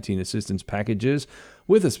COVID-19 assistance packages,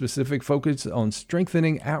 with a specific focus on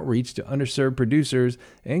strengthening outreach to underserved producers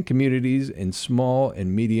and communities in small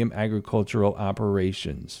and medium agricultural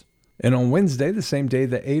operations. And on Wednesday, the same day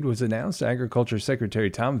the aid was announced, Agriculture Secretary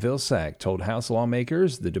Tom Vilsack told House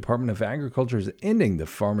lawmakers the Department of Agriculture is ending the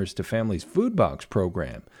Farmers to Families Food Box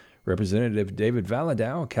program. Representative David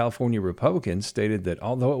Valadao, a California Republican, stated that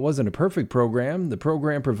although it wasn't a perfect program, the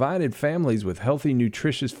program provided families with healthy,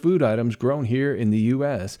 nutritious food items grown here in the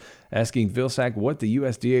U.S., asking Vilsack what the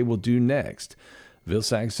USDA will do next.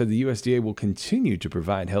 Vilsack said the USDA will continue to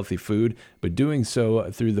provide healthy food, but doing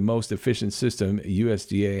so through the most efficient system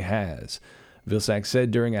USDA has. Vilsack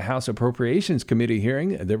said during a House Appropriations Committee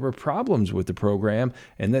hearing there were problems with the program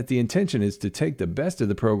and that the intention is to take the best of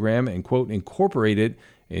the program and, quote, incorporate it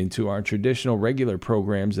into our traditional regular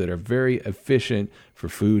programs that are very efficient for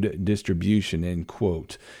food distribution, end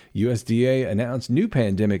quote. USDA announced new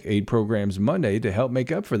pandemic aid programs Monday to help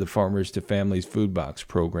make up for the Farmers to Families Food Box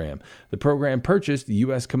program. The program purchased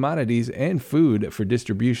U.S. commodities and food for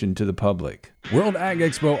distribution to the public. World Ag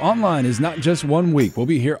Expo Online is not just 1 week. We'll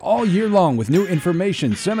be here all year long with new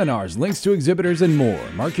information, seminars, links to exhibitors, and more.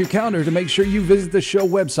 Mark your calendar to make sure you visit the show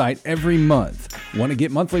website every month. Want to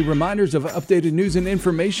get monthly reminders of updated news and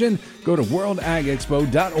information? Go to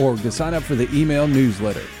worldagexpo.org to sign up for the email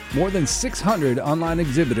newsletter. More than 600 online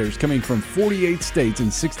exhibitors coming from 48 states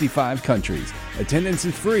and 65 countries. Attendance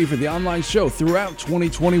is free for the online show throughout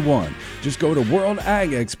 2021. Just go to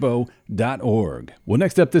worldagexpo.org. Well,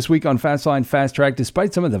 next up this week on Fastline Fast Track,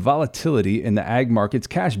 despite some of the volatility in the ag markets,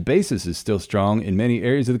 cash basis is still strong in many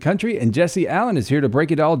areas of the country, and Jesse Allen is here to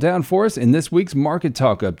break it all down for us in this week's Market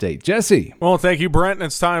Talk Update. Jesse. Well, thank you, Brent.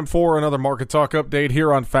 It's time for another Market Talk Update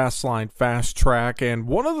here on Fastline Fast Track, and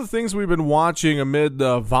one of the things we've been watching amid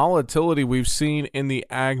the volatility we've seen in the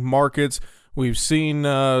ag markets, we've seen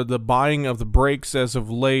the buying of the breaks as of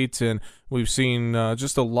late, and we've seen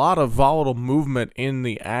just a lot of volatile movement in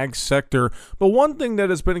the ag sector. But one thing that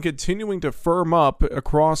has been continuing to firm up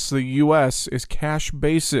across the U.S. is cash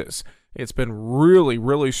basis. It's been really,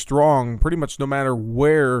 really strong, pretty much no matter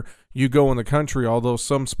where you go in the country, although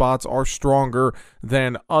some spots are stronger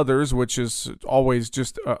than others, which is always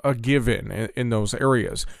just a given in those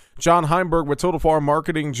areas. John Heimberg with Total Farm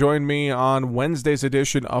Marketing joined me on Wednesday's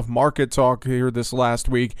edition of Market Talk here this last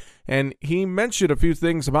week, and he mentioned a few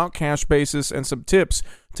things about cash basis and some tips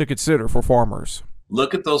to consider for farmers.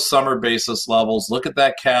 Look at those summer basis levels. Look at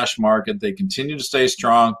that cash market. They continue to stay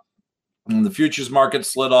strong. And the futures market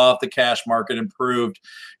slid off, the cash market improved.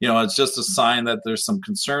 It's just a sign that there's some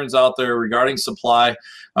concerns out there regarding supply.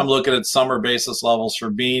 I'm looking at summer basis levels for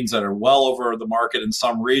beans that are well over the market in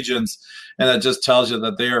some regions, and that just tells you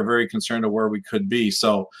that they are very concerned of where we could be.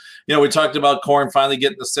 So, we talked about corn finally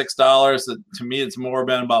getting to $6. To me, it's more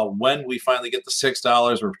been about when we finally get to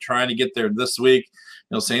 $6. We're trying to get there this week.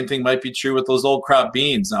 Same thing might be true with those old crop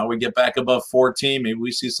beans. Now we get back above 14. Maybe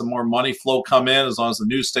we see some more money flow come in as long as the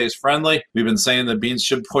news stays friendly. We've been saying that beans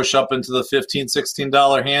should push up into the $15,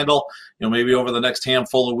 $16 handle. Maybe over the next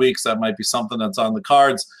handful of weeks, that might be something that's on the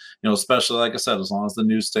cards, especially, like I said, as long as the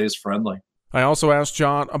news stays friendly. I also asked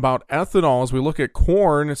John about ethanol as we look at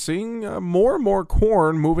corn, seeing more and more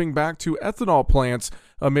corn moving back to ethanol plants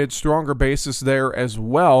amid stronger basis there as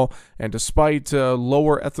well. And despite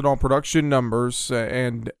lower ethanol production numbers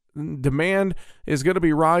and demand is going to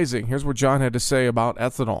be rising. Here's what John had to say about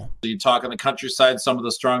ethanol. You talk in the countryside, some of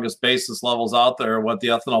the strongest basis levels out there, what the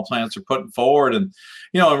ethanol plants are putting forward. And,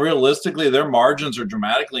 and realistically, their margins are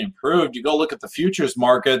dramatically improved. You go look at the futures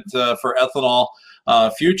market for ethanol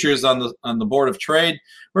futures on the Board of Trade.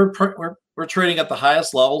 We're trading at the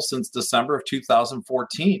highest level since December of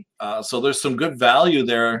 2014. So there's some good value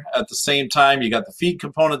there. At the same time, you got the feed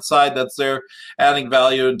component side that's there, adding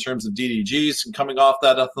value in terms of DDGs and coming off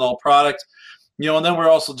that ethanol product. And then we're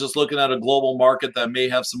also just looking at a global market that may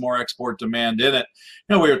have some more export demand in it.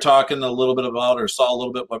 We were talking a little bit about, or saw a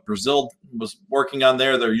little bit what Brazil was working on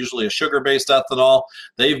there. They're usually a sugar-based ethanol.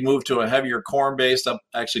 They've moved to a heavier corn-based.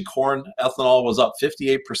 Actually, corn ethanol was up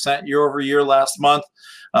 58% year over year last month.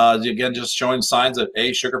 Again, just showing signs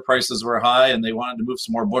that sugar prices were high and they wanted to move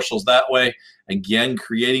some more bushels that way. Again,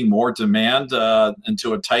 creating more demand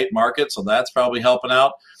into a tight market. So that's probably helping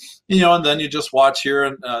out. And then you just watch here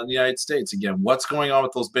in the United States. Again, what's going on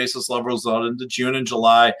with those basis levels out into June and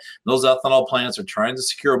July? Those ethanol plants are trying to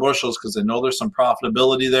secure bushels because they know there's some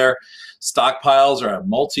profitability there. Stockpiles are at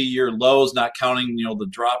multi-year lows, not counting, the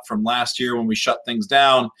drop from last year when we shut things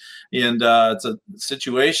down. And it's a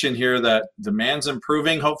situation here that demand's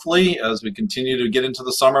improving, hopefully, as we continue to get into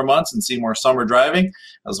the summer months and see more summer driving,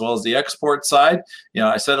 as well as the export side.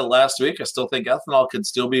 I said it last week. I still think ethanol could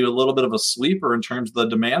still be a little bit of a sleeper in terms of the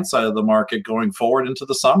demand side of the market going forward into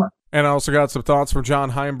the summer. And I also got some thoughts from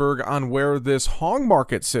John Heinberg on where this hog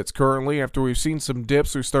market sits currently. After we've seen some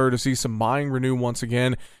dips, we started to see some buying renew once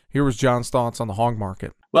again. Here was John's thoughts on the hog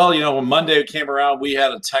market. Well, when Monday came around, we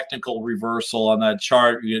had a technical reversal on that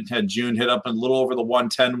chart. We had June hit up in a little over the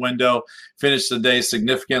 110 window, finished the day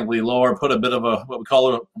significantly lower, put a bit of a, what we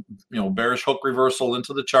call a, bearish hook reversal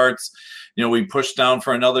into the charts. We pushed down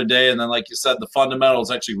for another day. And then, like you said, the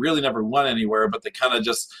fundamentals actually really never went anywhere, but they kind of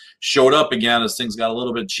just showed up again as things got a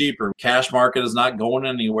little bit cheaper. Cash market is not going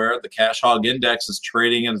anywhere. The cash hog index is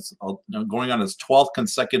trading and it's going on its 12th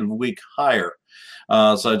consecutive week higher.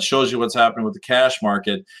 So it shows you what's happening with the cash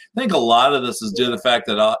market. I think a lot of this is due to the fact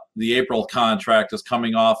that the April contract is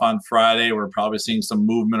coming off on Friday. We're probably seeing some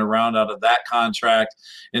movement around out of that contract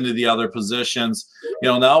into the other positions.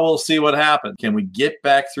 Now we'll see what happens. Can we get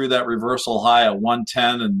back through that reversal high at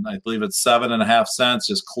 110 and I believe it's 7.5 cents,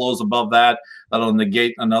 just close above that? That'll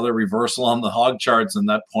negate another reversal on the hog charts, and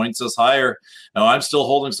that points us higher. Now, I'm still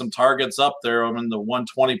holding some targets up there. I'm in the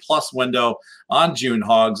 120 plus window on June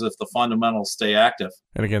hogs if the fundamentals stay active.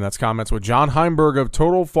 And again, that's comments with John Heinberg of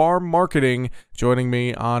Total Farm Marketing joining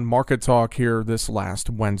me on Market Talk here this last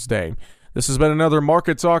Wednesday. This has been another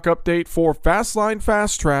Market Talk update for Fastline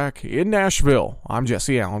Fast Track in Nashville. I'm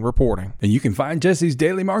Jesse Allen reporting. And you can find Jesse's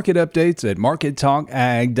daily market updates at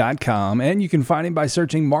markettalkag.com, and you can find him by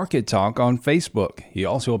searching Market Talk on Facebook. He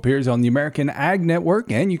also appears on the American Ag Network,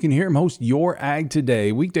 and you can hear him host Your Ag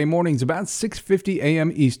Today weekday mornings about 6:50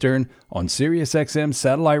 a.m. Eastern on SiriusXM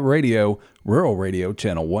Satellite Radio, Rural Radio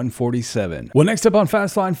Channel 147. Well, next up on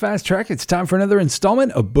Fastline Fast Track, it's time for another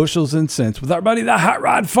installment of Bushels and Cents with our buddy, the Hot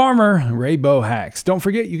Rod Farmer, Ray Bohacks. Don't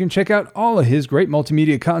forget, you can check out all of his great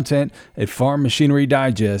multimedia content at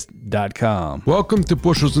farmmachinerydigest.com. Welcome to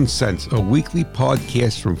Bushels and Cents, a weekly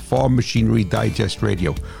podcast from Farm Machinery Digest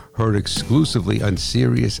Radio, heard exclusively on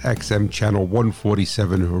SiriusXM Channel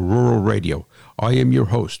 147 Rural Radio. I am your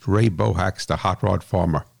host, Ray Bohacks, the Hot Rod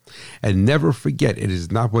Farmer. And never forget, it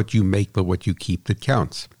is not what you make, but what you keep that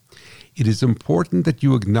counts. It is important that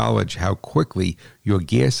you acknowledge how quickly your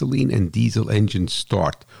gasoline and diesel engines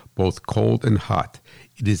start, both cold and hot.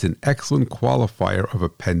 It is an excellent qualifier of a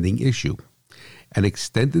pending issue. An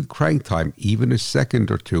extended crank time, even a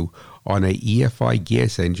second or two, on a EFI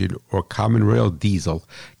gas engine or common rail diesel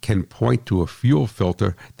can point to a fuel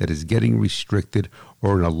filter that is getting restricted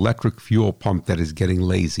or an electric fuel pump that is getting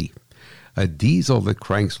lazy. A diesel that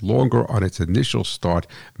cranks longer on its initial start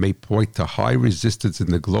may point to high resistance in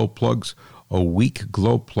the glow plugs, a weak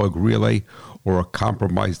glow plug relay, or a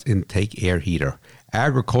compromised intake air heater.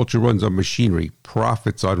 Agriculture runs on machinery,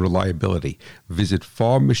 profits on reliability. Visit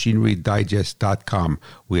farmmachinerydigest.com,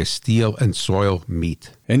 where steel and soil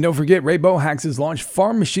meet. And don't forget, Ray Bohax has launched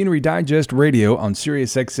Farm Machinery Digest Radio on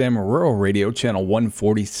SiriusXM Rural Radio Channel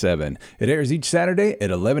 147. It airs each Saturday at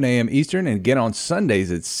 11 a.m. Eastern and again on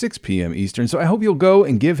Sundays at 6 p.m. Eastern, so I hope you'll go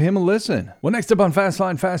and give him a listen. Well, next up on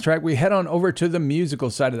Fastline Fast Track, we head on over to the musical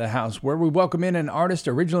side of the house, where we welcome in an artist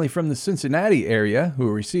originally from the Cincinnati area who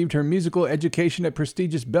received her musical education at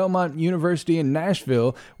prestigious Belmont University in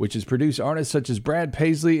Nashville, which has produced artists such as Brad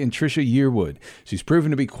Paisley and Trisha Yearwood. She's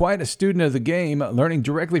proven to be quite a student of the game, learning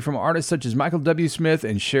directly from artists such as Michael W. Smith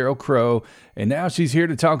and Sheryl Crow, and now she's here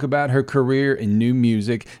to talk about her career in new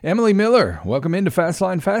music. Emily Miller, welcome into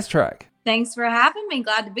Fastline Fast Track. Thanks for having me.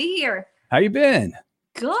 Glad to be here. How you been?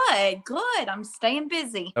 Good. I'm staying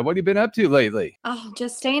busy. What have you been up to lately? Oh,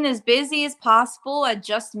 just staying as busy as possible. I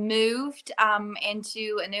just moved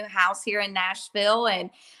into a new house here in Nashville, and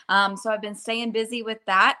so I've been staying busy with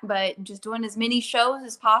that, but just doing as many shows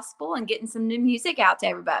as possible and getting some new music out to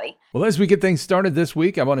everybody. Well, as we get things started this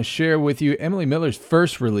week, I want to share with you Emily Miller's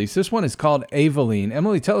first release. This one is called Aveline.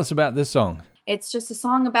 Emily, tell us about this song. It's just a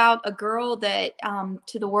song about a girl that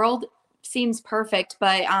to the world seems perfect,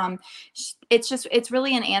 but it's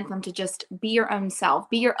really an anthem to just be your own self,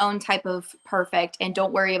 be your own type of perfect, and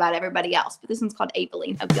don't worry about everybody else. But this one's called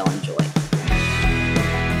Aveline. Hope you'll enjoy.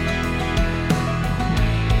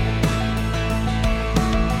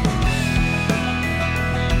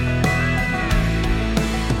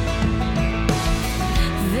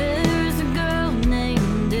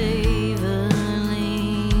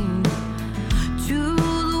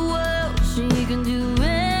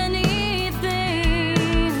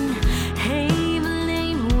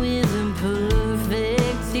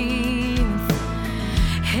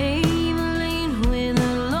 Hey, Aveline with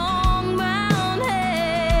a long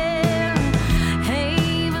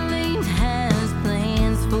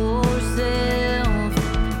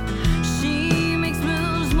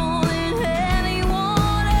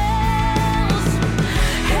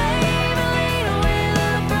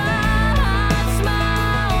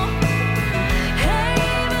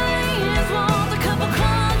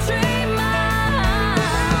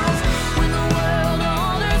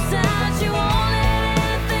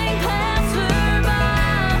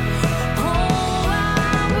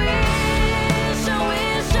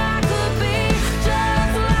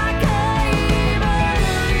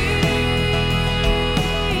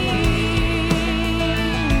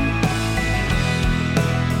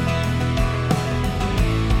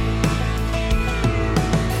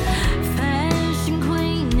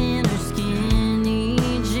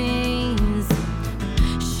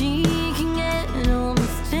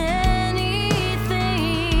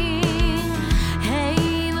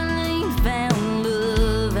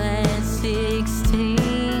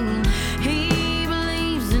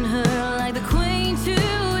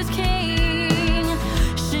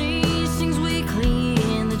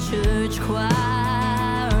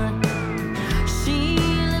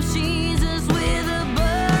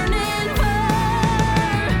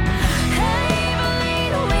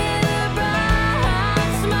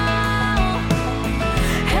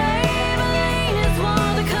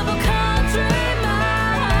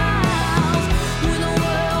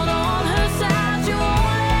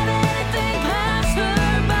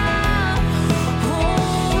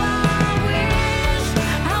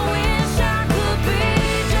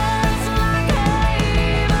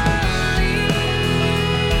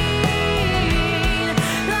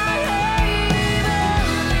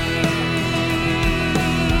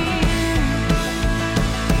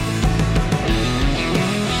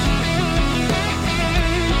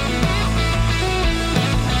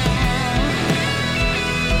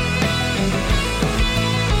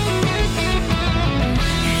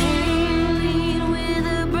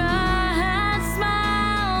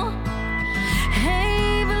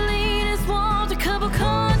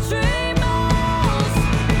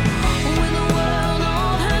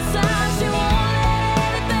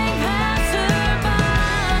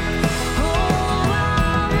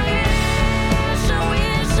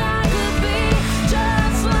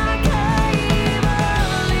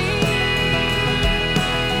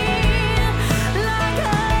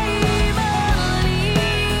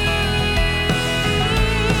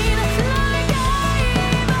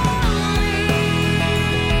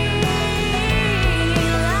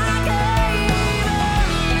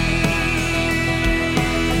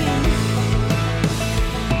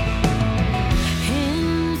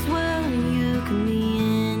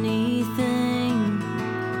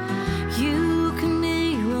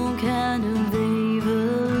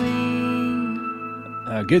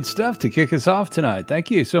Good stuff to kick us off tonight. Thank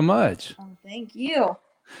you so much. Oh, thank you.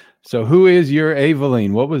 So who is your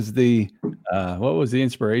Aveline? What was the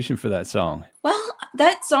inspiration for that song? Well,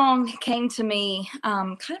 that song came to me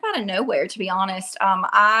kind of out of nowhere, to be honest.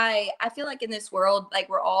 I feel like in this world, like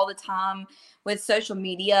we're all the time with social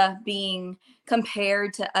media being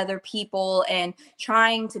compared to other people and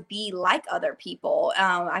trying to be like other people.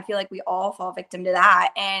 I feel like we all fall victim to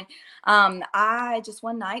that. And I just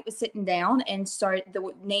one night was sitting down and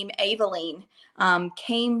the name Aveline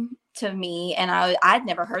came to me, and I'd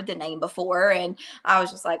never heard the name before, and I was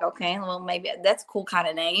just like, okay, well, maybe that's a cool kind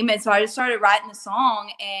of name. And so I just started writing the song,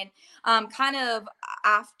 and kind of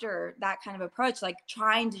after that kind of approach, like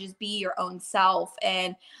trying to just be your own self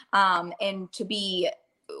and to be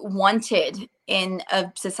wanted in a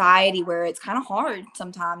society where it's kind of hard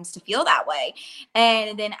sometimes to feel that way.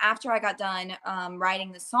 And then after I got done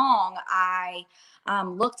writing the song, I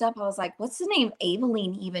looked up, I was like, what's the name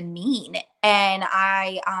Aveline even mean? And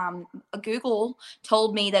Google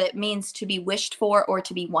told me that it means to be wished for or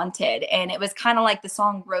to be wanted. And it was kind of like the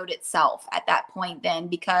song wrote itself at that point then,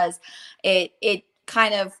 because it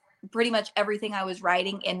kind of pretty much everything I was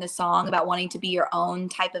writing in the song about wanting to be your own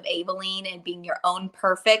type of Aveline and being your own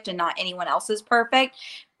perfect and not anyone else's perfect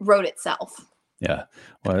wrote itself. Yeah.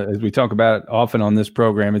 Well, as we talk about often on this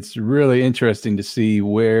program, it's really interesting to see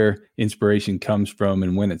where inspiration comes from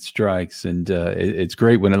and when it strikes. And it's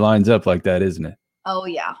great when it lines up like that, isn't it? Oh,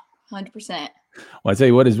 yeah. 100%. Well, I tell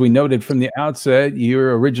you what, as we noted from the outset,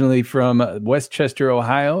 you're originally from Westchester,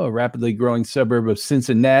 Ohio, a rapidly growing suburb of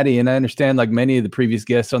Cincinnati. And I understand, like many of the previous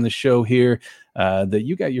guests on the show here, that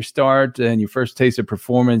you got your start and your first taste of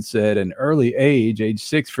performance at an early age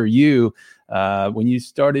 6 for you, when you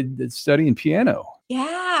started studying piano.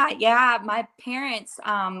 Yeah. My parents,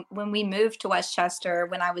 when we moved to Westchester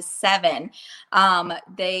when I was 7,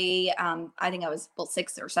 they, I think I was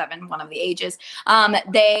 6 or 7, one of the ages.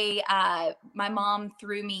 My mom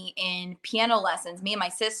threw me in piano lessons, me and my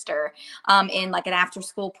sister, in like an after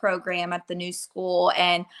school program at the new school.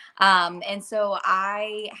 And so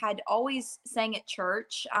I had always sang at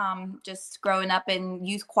church, just growing up in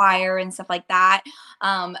youth choir and stuff like that.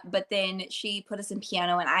 But then she put us in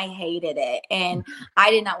piano and I hated it. And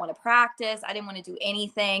I did not want to practice. I didn't want to do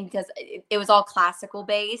anything because it was all classical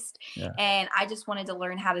based. Yeah. And I just wanted to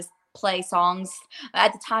learn how to play songs.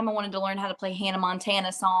 At the time, I wanted to learn how to play Hannah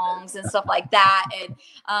Montana songs and stuff like that.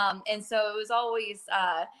 And so it was always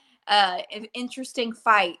an interesting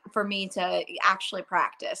fight for me to actually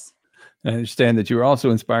practice. I understand that you were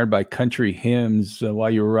also inspired by country hymns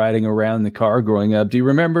while you were riding around in the car growing up. Do you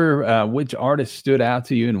remember which artist stood out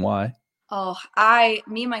to you and why? Oh,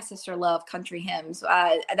 me and my sister love country hymns.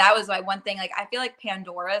 That was like one thing. Like, I feel like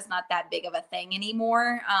Pandora is not that big of a thing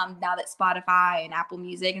anymore. Now that Spotify and Apple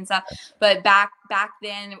Music and stuff, but back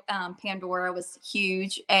then, Pandora was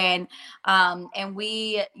huge. And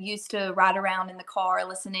we used to ride around in the car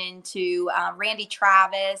listening to Randy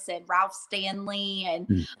Travis and Ralph Stanley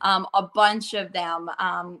and a bunch of them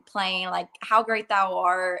playing like How Great Thou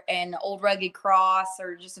Art and Old Rugged Cross,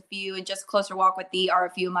 or just a few, and Just a Closer Walk with Thee are a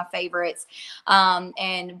few of my favorites.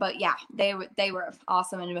 But yeah, they were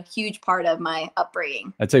awesome and a huge part of my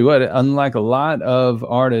upbringing. I tell you what, unlike a lot of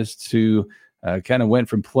artists who kind of went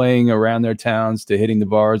from playing around their towns to hitting the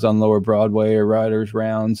bars on Lower Broadway or Writers'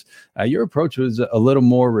 Rounds, your approach was a little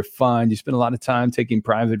more refined. You spent a lot of time taking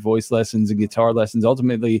private voice lessons and guitar lessons.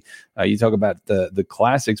 Ultimately, you talk about the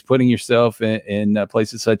classics, putting yourself in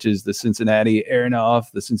places such as the Cincinnati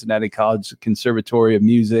Aronoff, the Cincinnati College Conservatory of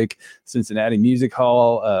Music, Cincinnati Music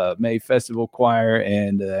Hall, May Festival Choir,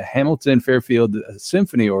 and Hamilton Fairfield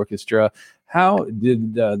Symphony Orchestra. How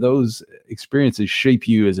did those experiences shape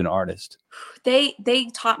you as an artist? They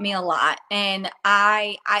taught me a lot. And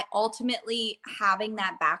I ultimately, having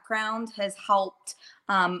that background has helped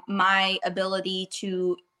my ability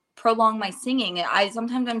to prolong my singing.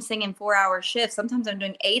 Sometimes I'm singing 4-hour shifts. Sometimes I'm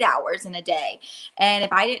doing 8 hours in a day. And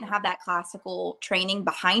if I didn't have that classical training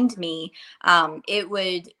behind me, it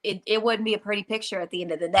wouldn't be a pretty picture at the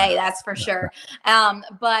end of the day. That's for sure.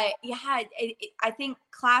 But yeah, I think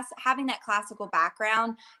having that classical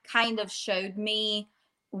background kind of showed me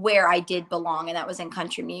where I did belong, and that was in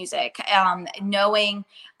country music. Knowing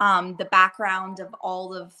the background of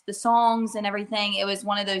all of the songs and everything, it was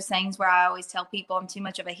one of those things where I always tell people I'm too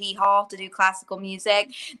much of a hee-haw to do classical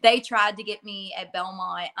music. They tried to get me at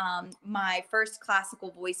Belmont, my first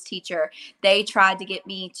classical voice teacher, they tried to get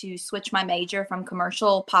me to switch my major from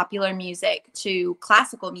commercial popular music to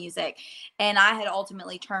classical music. And I had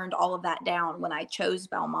ultimately turned all of that down when I chose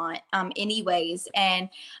Belmont anyways. And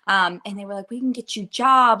they were like, we can get you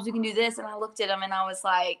jobs, we can do this. And I looked at them and I was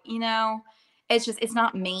like, it's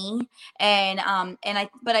not me. And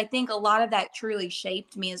I think a lot of that truly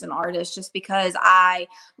shaped me as an artist, just because I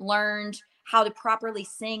learned how to properly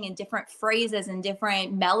sing, and different phrases and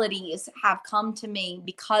different melodies have come to me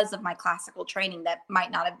because of my classical training that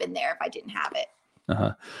might not have been there if I didn't have it.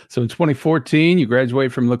 So in 2014, you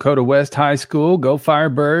graduate from Lakota West High School. Go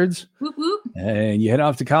Firebirds. Whoop, whoop. And you head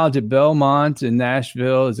off to college at Belmont in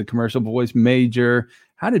Nashville as a commercial voice major.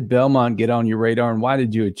 How did Belmont get on your radar, and why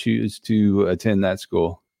did you choose to attend that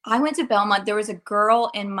school? I went to Belmont. There was a girl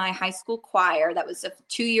in my high school choir that was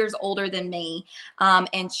 2 years older than me.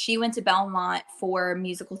 And she went to Belmont for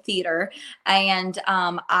musical theater. And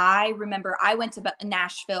I remember I went to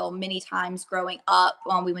Nashville many times growing up.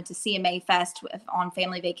 We went to CMA Fest on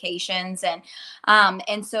family vacations.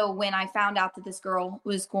 And so when I found out that this girl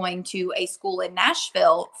was going to a school in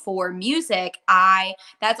Nashville for music,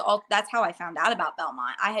 that's how I found out about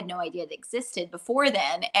Belmont. I had no idea it existed before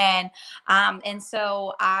then. And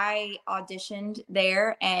so I auditioned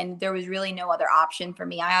there, and there was really no other option for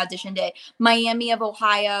me. I auditioned at Miami of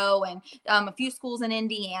Ohio and a few schools in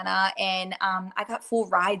Indiana, and I got full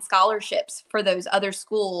ride scholarships for those other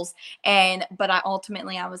schools. But I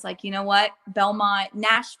was like, you know what? Belmont,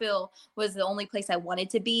 Nashville was the only place I wanted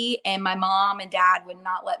to be, and my mom and dad would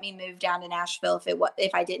not let me move down to Nashville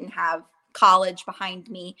if I didn't have college behind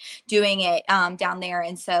me doing it down there.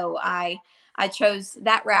 And so I chose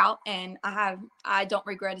that route, and I don't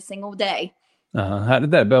regret a single day. How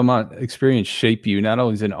did that Belmont experience shape you, not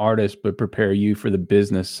only as an artist, but prepare you for the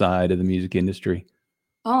business side of the music industry?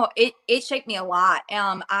 Oh, it shaped me a lot.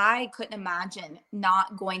 I couldn't imagine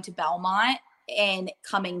not going to Belmont and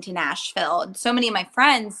coming to Nashville. So many of my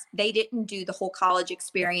friends, they didn't do the whole college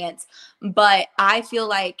experience, but I feel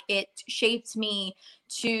like it shaped me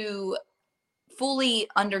to fully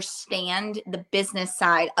understand the business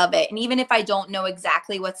side of it. And even if I don't know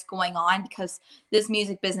exactly what's going on, because this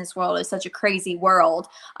music business world is such a crazy world,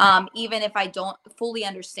 even if I don't fully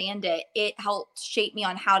understand it, it helped shape me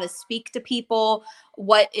on how to speak to people,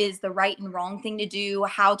 what is the right and wrong thing to do,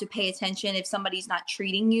 how to pay attention if somebody's not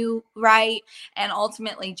treating you right. And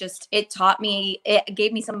ultimately it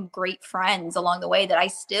gave me some great friends along the way that I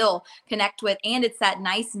still connect with. And it's that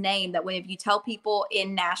nice name that if you tell people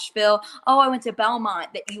in Nashville, oh, I went to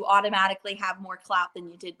Belmont, that you automatically have more clout than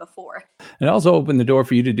you did before. It also opened the door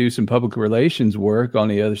for you to do some public relations work on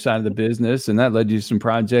the other side of the business. And that led you to some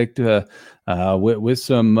project with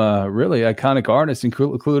some really iconic artists,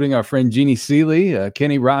 including our friend Jeannie Seely,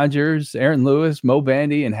 Kenny Rogers, Aaron Lewis, Mo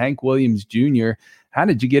Bandy, and Hank Williams Jr. How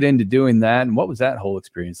did you get into doing that, and what was that whole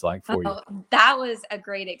experience like for you? That was a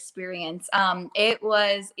great experience. It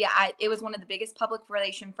was one of the biggest public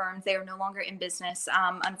relation firms. They are no longer in business,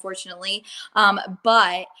 unfortunately.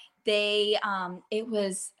 But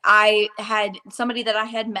I had somebody that I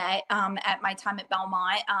had met at my time at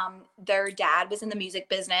Belmont. Their dad was in the music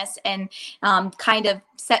business, and kind of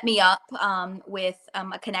set me up with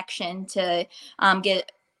a connection to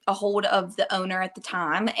get a hold of the owner at the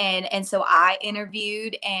time. And so I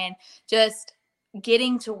interviewed, and just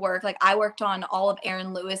getting to work, like I worked on all of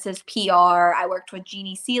Aaron Lewis's PR. I worked with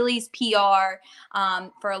Jeannie Seely's PR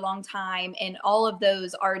for a long time, and all of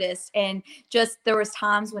those artists. And just there was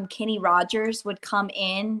times when Kenny Rogers would come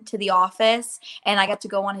in to the office, and I got to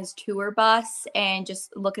go on his tour bus and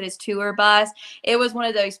just look at his tour bus. It was one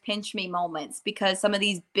of those pinch me moments, because some of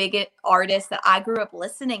these big artists that I grew up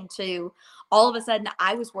listening to, all of a sudden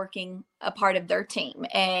I was working a part of their team,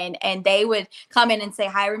 and they would come in and say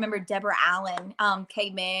hi. I remember Deborah Allen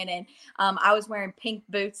came in, and I was wearing pink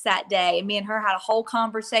boots that day, and me and her had a whole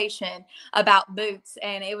conversation about boots.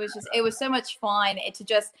 And it was so much fun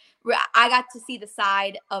I got to see the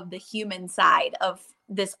side of the human side of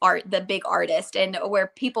this art, the big artist, and where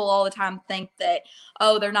people all the time think that,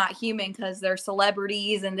 oh, they're not human because they're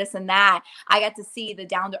celebrities and this and that. I got to see the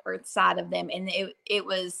down to earth side of them, and it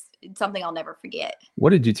was something I'll never forget.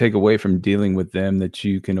 What did you take away from dealing with them that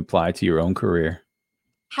you can apply to your own career?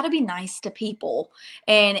 How to be nice to people.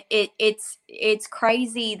 And it's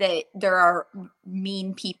crazy that there are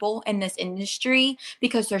mean people in this industry,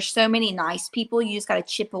 because there's so many nice people. You just got to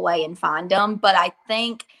chip away and find them. But I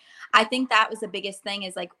think that was the biggest thing,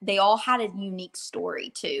 is like they all had a unique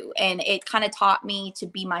story too. And it kind of taught me to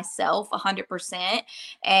be myself 100%.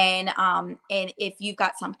 And if you've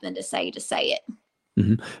got something to say it.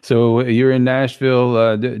 Mm-hmm. So you're in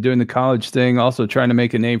Nashville doing the college thing, also trying to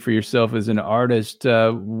make a name for yourself as an artist.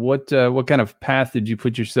 What kind of path did you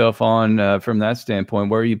put yourself on from that standpoint?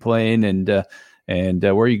 Where are you playing, and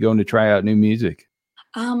where are you going to try out new music?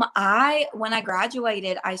 When I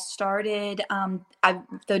graduated, I started,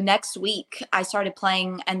 the next week, I started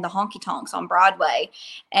playing in the honky tonks on Broadway.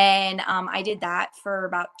 And I did that for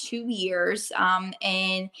about 2 years.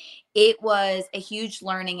 And it was a huge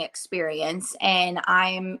learning experience. And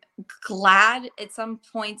I'm glad at some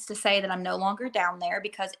points to say that I'm no longer down there,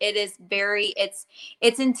 because it is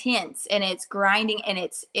it's intense, and it's grinding, and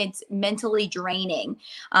it's mentally draining.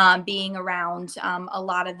 Being around a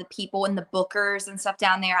lot of the people and the bookers and stuff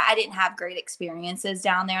down there. I didn't have great experiences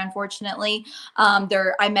down there, unfortunately.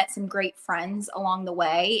 I met some great friends along the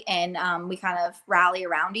way, and we kind of rally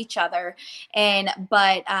around each other.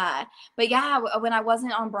 But yeah, when I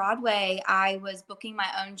wasn't on Broadway, I was booking my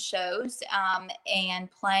own shows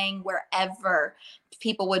and playing wherever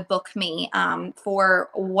people would book me for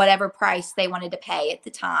whatever price they wanted to pay at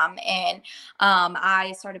the time. And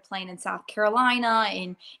I started playing in South Carolina,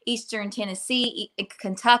 in Eastern Tennessee,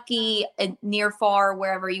 Kentucky, near far,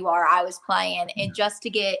 wherever you are, I was playing, and just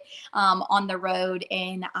to get on the road,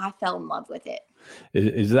 and I fell in love with it.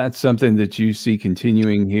 Is that something that you see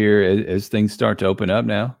continuing here as things start to open up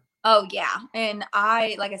now? Oh yeah. And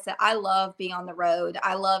like I said, I love being on the road.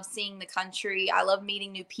 I love seeing the country. I love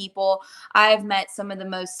meeting new people. I've met some of the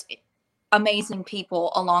most amazing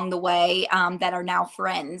people along the way that are now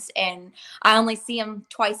friends, and I only see them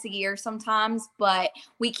twice a year sometimes, but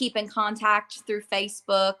we keep in contact through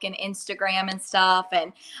Facebook and Instagram and stuff.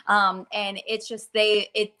 And it's just,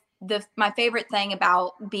 my favorite thing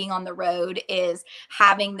about being on the road is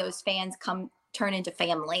having those fans turn into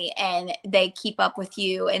family, and they keep up with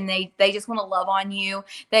you, and they just want to love on you.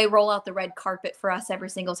 They roll out the red carpet for us every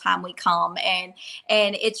single time we come, and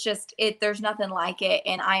it's just there's nothing like it.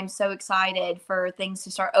 And I'm so excited for things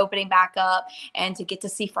to start opening back up and to get to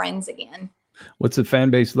see friends again. What's the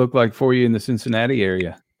fan base look like for you in the Cincinnati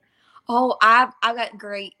area? Oh, I've got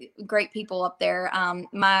great people up there.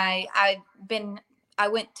 I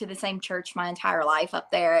went to the same church my entire life up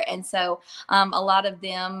there. And so a lot of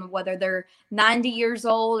them, whether they're 90 years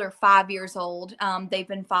old or 5 years old, they've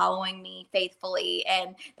been following me faithfully,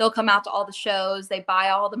 and they'll come out to all the shows. They buy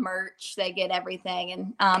all the merch, they get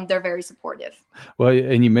everything, and they're very supportive. Well,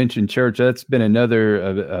 and you mentioned church. That's been another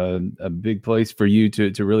a big place for you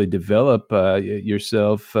to really develop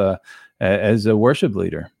yourself as a worship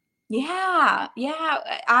leader. Yeah.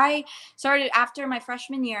 I started after my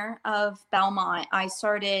freshman year of Belmont. I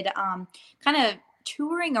started kind of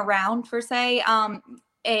touring around, per se,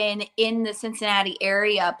 and in the Cincinnati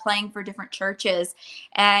area, playing for different churches.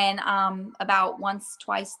 And about once,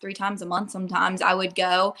 twice, 3 times a month, sometimes I would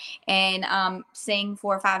go and sing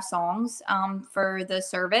 4 or 5 songs for the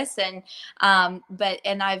service. And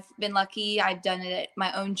I've been lucky. I've done it at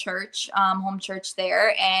my own church, home church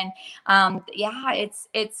there. And yeah,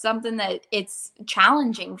 it's something that it's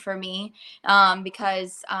challenging for me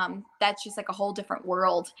because that's just like a whole different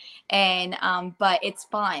world. And but it's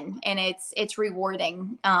fun, and it's rewarding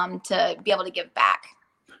to be able to give back.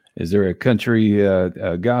 Is there a country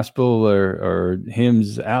gospel or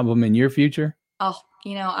hymns album in your future? Oh,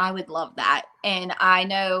 I would love that. And I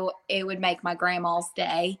know it would make my grandma's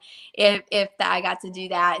day if I got to do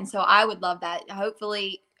that. And so I would love that.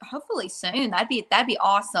 Hopefully soon. That'd be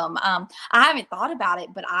awesome. I haven't thought about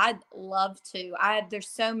it, but I'd love to. There's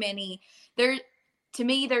so many there. To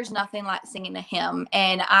me, there's nothing like singing a hymn.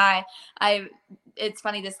 And it's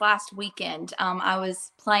funny, this last weekend, I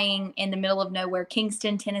was playing in the middle of nowhere,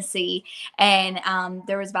 Kingston, Tennessee, and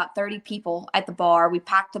there was about 30 people at the bar. We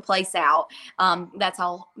packed the place out. That's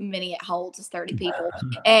how many it holds, is 30 people.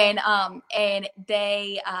 And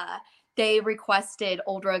they requested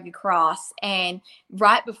Old Rugged Cross. And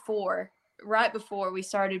right before we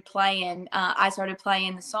started playing, I started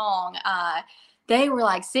playing the song, they were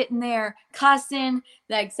like sitting there cussing,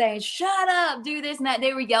 like saying, "Shut up, do this and that."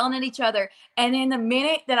 They were yelling at each other. And in the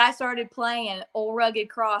minute that I started playing Old Rugged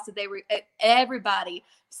Cross, that they were everybody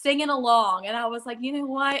singing along. And I was like, you know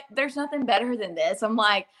what? There's nothing better than this. I'm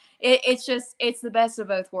like, it's the best of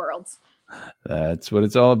both worlds. That's what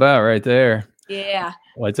it's all about right there. Yeah.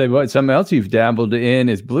 Well, I'd say something else you've dabbled in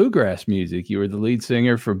is bluegrass music. You were the lead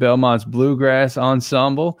singer for Belmont's Bluegrass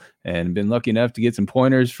Ensemble, and been lucky enough to get some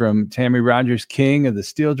pointers from Tammy Rogers King of the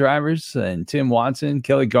Steel Drivers, and Tim Watson,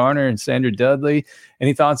 Kelly Garner, and Sandra Dudley.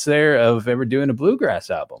 Any thoughts there of ever doing a bluegrass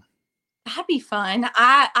album? That'd be fun.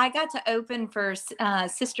 I got to open for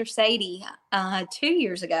Sister Sadie 2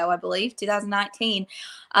 years ago, I believe, 2019.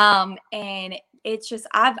 And it's just,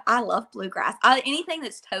 I love bluegrass. Anything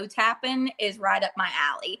that's toe tapping is right up my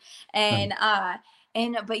alley. And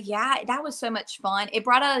But yeah, that was so much fun. It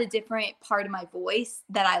brought out a different part of my voice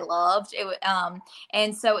that I loved.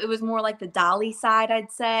 And so it was more like the Dolly side,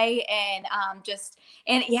 I'd say. And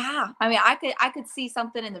yeah, I mean, I could see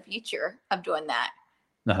something in the future of doing that.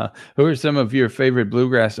 Who are some of your favorite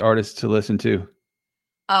bluegrass artists to listen to?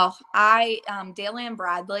 Oh, Dale Ann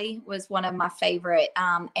Bradley was one of my favorite,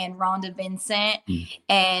 and Rhonda Vincent,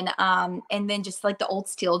 and then just like the old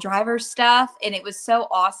Steel Driver stuff. And it was so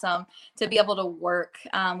awesome to be able to work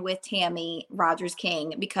with Tammy Rogers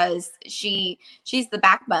King, because she's the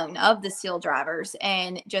backbone of the Steel Drivers,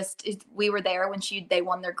 and we were there when they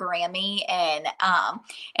won their Grammy and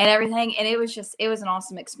everything, and it was an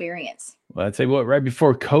awesome experience. Well, I'd say right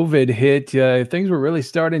before COVID hit, things were really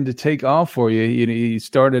starting to take off for you. You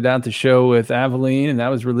started out the show with Aveline, and that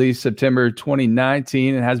was released September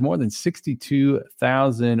 2019. It has more than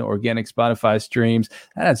 62,000 organic Spotify streams.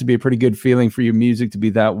 That has to be a pretty good feeling for your music to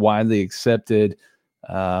be that widely accepted.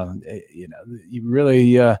 You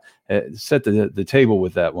really set the table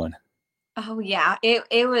with that one. Oh yeah,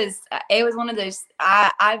 it was one of those.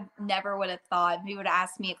 I never would have thought. If you would have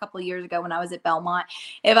asked me a couple of years ago when I was at Belmont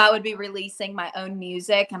if I would be releasing my own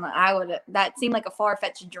music, and that seemed like a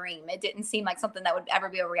far-fetched dream. It didn't seem like something that would ever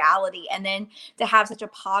be a reality. And then to have such a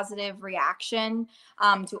positive reaction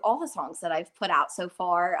to all the songs that I've put out so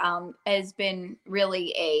far has been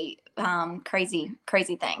really a crazy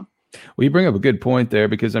thing. Well, you bring up a good point there,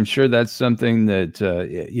 because I'm sure that's something that,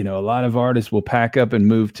 a lot of artists will pack up and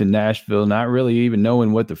move to Nashville, not really even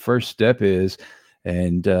knowing what the first step is.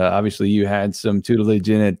 And obviously you had some tutelage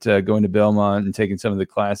in it, going to Belmont and taking some of the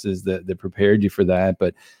classes that prepared you for that.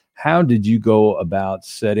 But how did you go about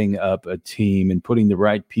setting up a team and putting the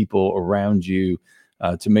right people around you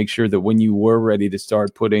to make sure that when you were ready to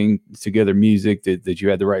start putting together music, that you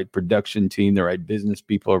had the right production team, the right business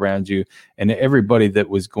people around you, and everybody that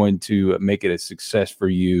was going to make it a success for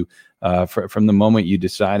you from the moment you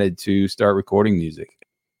decided to start recording music?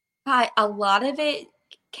 A lot of it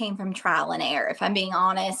came from trial and error, if I'm being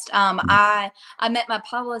honest. I met my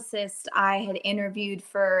publicist. I had interviewed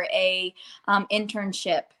for a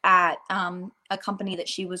internship at a company that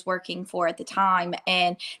she was working for at the time,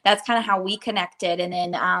 and that's kind of how we connected. And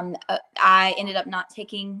then I ended up not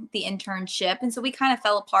taking the internship, and so we kind of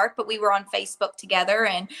fell apart, but we were on Facebook together.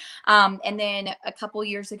 And then a couple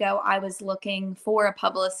years ago, I was looking for a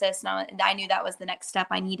publicist, and I knew that was the next step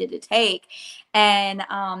I needed to take. And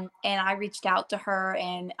I reached out to her,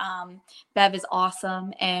 and Bev is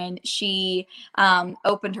awesome, and she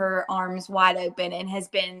opened her arms wide open and has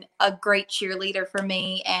been a great cheerleader for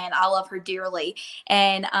me, and I love her dearly.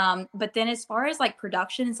 And but then as far as like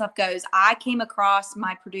production and stuff goes, I came across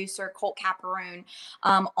my producer Colt Caparoon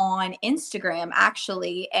on Instagram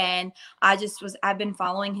actually, and I've been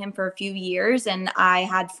following him for a few years, and I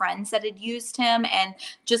had friends that had used him and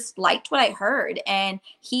just liked what I heard. And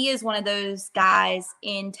he is one of those guys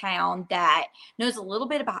in town that knows a little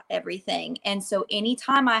bit about everything. And so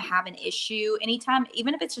anytime I have an issue,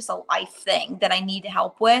 even if it's just a life thing that I need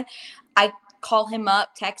help with, I call him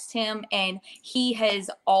up, text him, and he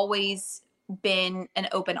has always been an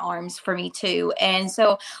open arms for me too. And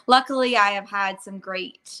so luckily I have had some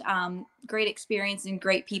great experience and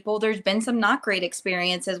great people. There's been some not great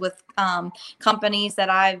experiences with companies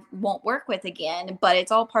that I won't work with again, but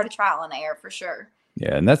it's all part of trial and error for sure.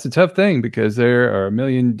 Yeah, and that's a tough thing, because there are a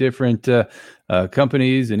million different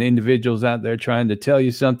companies and individuals out there trying to tell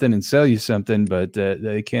you something and sell you something, but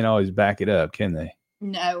they can't always back it up, can they?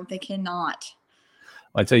 No, they cannot.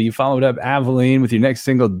 I'd say you followed up Aveline with your next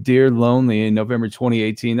single, Dear Lonely, in November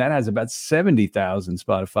 2018. That has about 70,000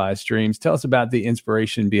 Spotify streams. Tell us about the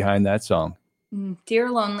inspiration behind that song. Dear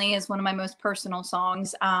Lonely is one of my most personal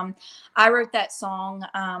songs. I wrote that song,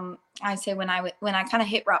 I say when I kind of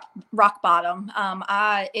hit rock bottom.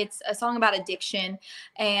 It's a song about addiction,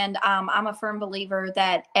 and I'm a firm believer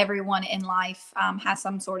that everyone in life has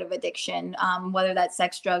some sort of addiction, whether that's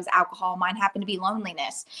sex, drugs, alcohol. Mine happen to be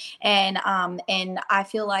loneliness, and I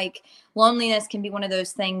feel like loneliness can be one of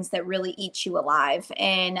those things that really eats you alive,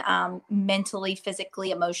 and mentally,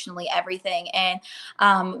 physically, emotionally, everything. And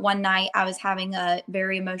one night I was having a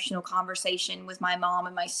very emotional conversation with my mom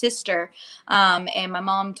and my sister, and my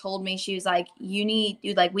mom told me, she was like,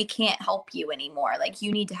 we can't help you anymore. Like,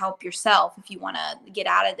 you need to help yourself if you want to get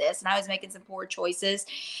out of this. And I was making some poor choices.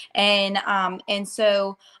 And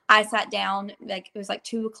so I sat down, like it was like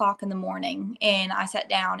 2:00 in the morning, and I sat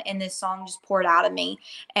down and this song just poured out of me.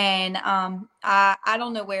 And I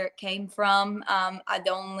don't know where it came from.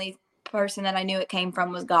 The only person that I knew it came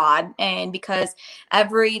from was God. And because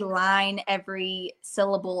every line, every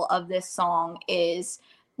syllable of this song is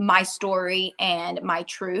my story and my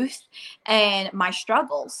truth and my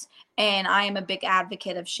struggles. And I am a big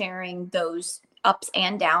advocate of sharing those ups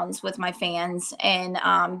and downs with my fans. And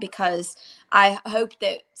because I hope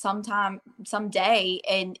that someday,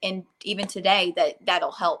 and even today,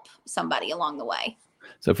 that'll help somebody along the way.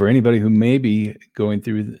 So for anybody who may be going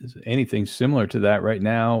through anything similar to that right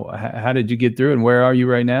now, how did you get through, and where are you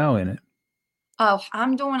right now in it? Oh,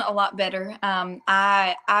 I'm doing a lot better.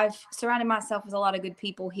 I've surrounded myself with a lot of good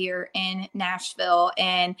people here in Nashville,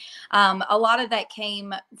 and a lot of that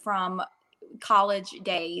came from college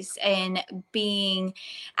days and being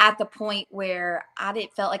at the point where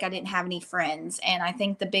felt like I didn't have any friends. And I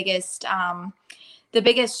think the biggest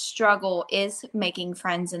struggle is making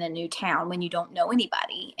friends in a new town when you don't know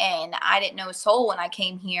anybody. And I didn't know a soul when I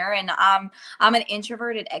came here, and I'm an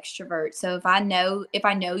introverted extrovert. So if I know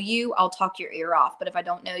you, I'll talk your ear off. But if I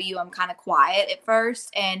don't know you, I'm kind of quiet at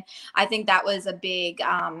first. And I think that was a big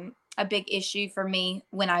issue for me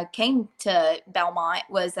when I came to Belmont,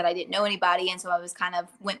 was that I didn't know anybody. And so I was kind of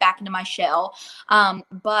went back into my shell.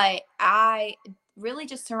 But I really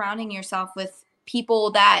just surrounding yourself with people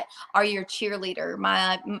that are your cheerleader.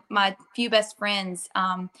 My few best friends,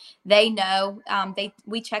 they know,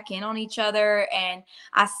 we check in on each other, and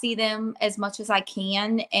I see them as much as I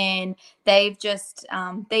can. And they've just,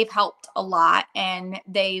 they've helped a lot, and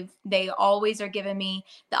they always are giving me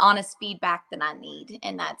the honest feedback that I need.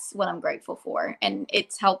 And that's what I'm grateful for. And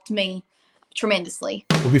it's helped me tremendously.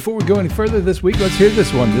 Well, before we go any further this week, let's hear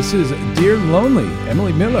this one. This is Dear Lonely,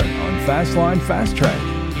 Emily Miller on Fast Line Fast Track.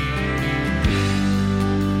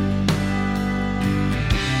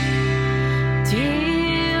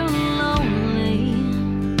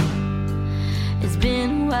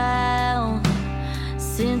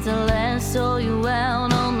 Since I last saw you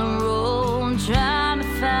out on the road, trying to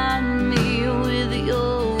find me with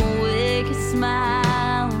your wicked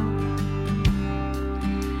smile.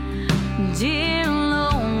 Dear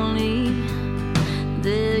lonely,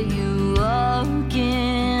 there you are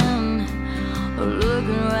again,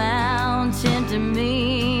 looking around, tempting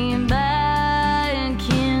me back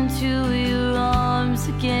into your arms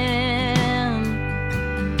again.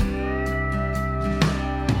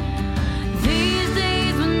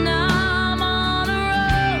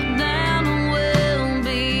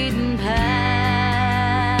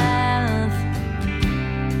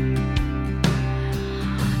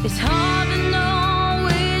 It's hard to know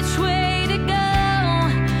which way to go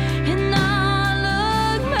and not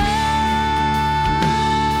look back.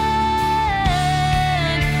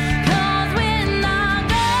 'Cause when I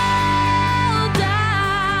go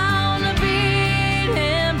down a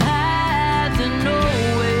beaten path to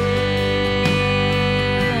nowhere,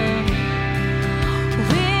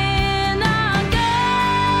 when I go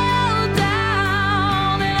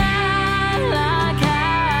down and act like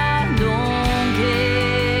I don't care.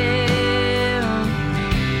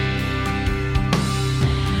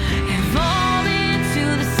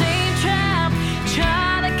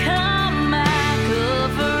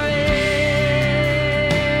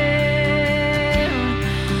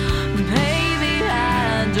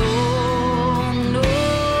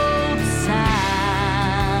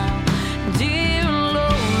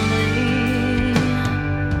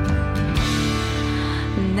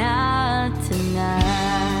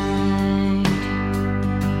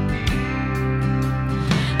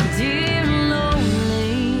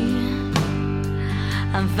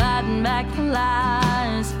 Back the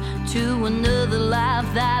lies to another life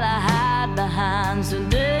that I hide behind, so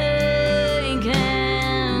they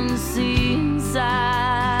can see inside.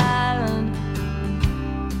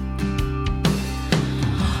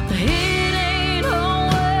 It ain't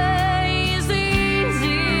always the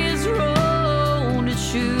easiest road to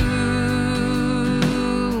choose.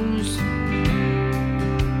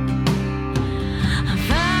 I'm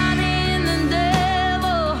fighting the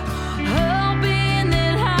devil, hoping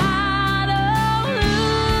that I don't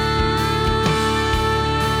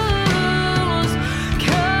lose.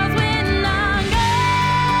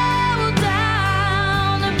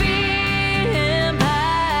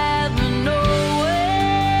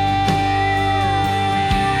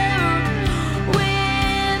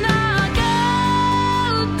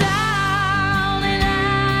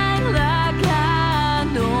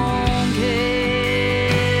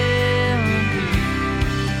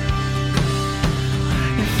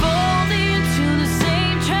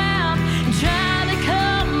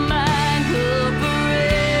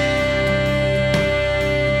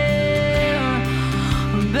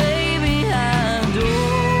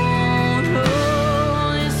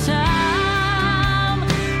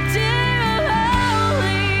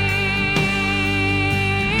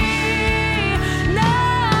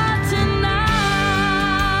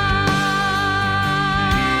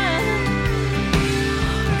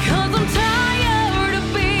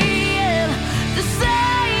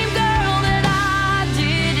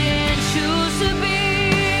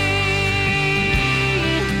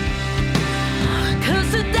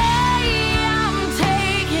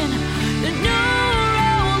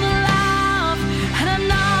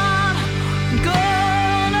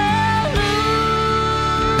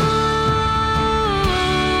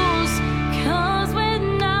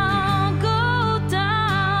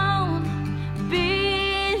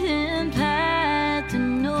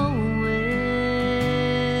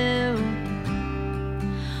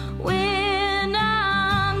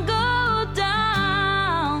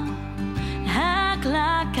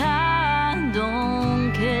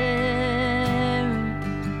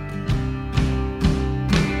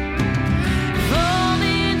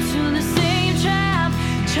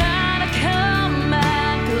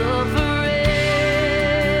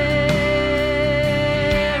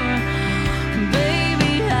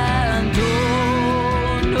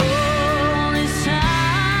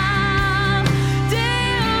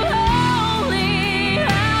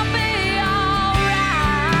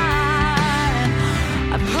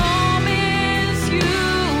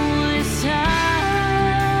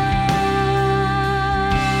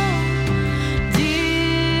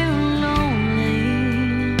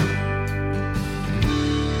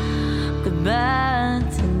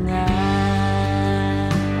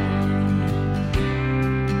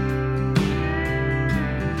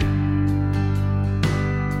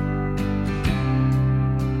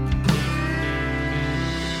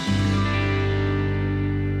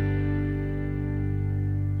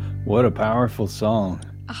 What a powerful song.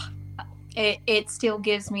 It still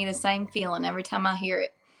gives me the same feeling every time I hear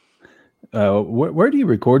it. Where do you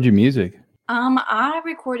record your music? I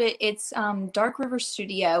recorded it's Dark River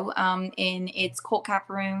Studio in it's Colt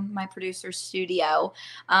Caparoon, my producer's studio,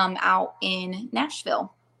 out in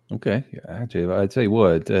Nashville. Okay, actually, I'd say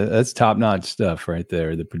what that's top-notch stuff right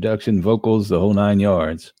there. The production, vocals, the whole 9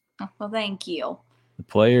 yards. Oh, well, thank you. The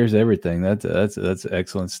players, everything. That's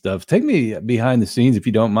excellent stuff. Take me behind the scenes, if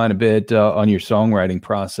you don't mind, a bit on your songwriting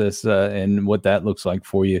process and what that looks like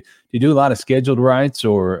for you. Do you do a lot of scheduled writes,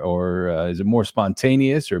 or is it more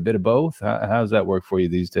spontaneous, or a bit of both? How does that work for you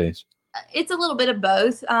these days? It's a little bit of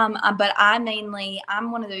both, but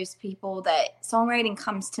I'm one of those people that songwriting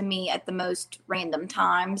comes to me at the most random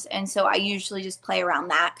times, and so I usually just play around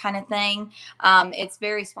that kind of thing. It's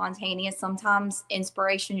very spontaneous. Sometimes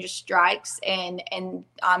inspiration just strikes, and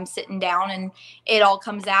I'm sitting down and it all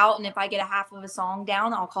comes out, and if I get a half of a song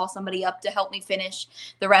down, I'll call somebody up to help me finish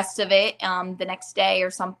the rest of it the next day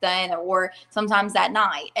or something, or sometimes that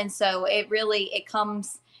night. And so it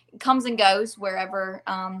comes and goes wherever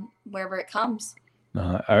it comes.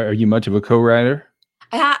 Are you much of a co-writer?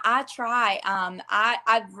 I try.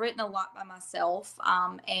 I've written a lot by myself,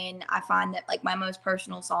 and I find that like my most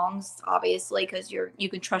personal songs, obviously, because you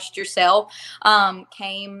can trust yourself,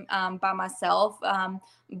 came by myself.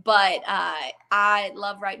 But I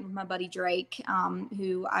love writing with my buddy Drake,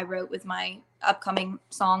 who I wrote with my upcoming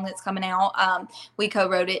song that's coming out. We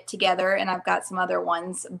co-wrote it together, and I've got some other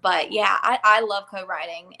ones. But yeah, I love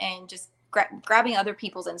co-writing and just grabbing other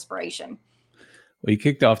people's inspiration. Well, you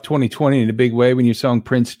kicked off 2020 in a big way when your song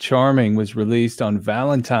Prince Charming was released on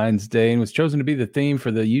Valentine's Day and was chosen to be the theme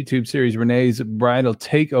for the YouTube series Renee's Bridal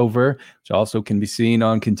Takeover, which also can be seen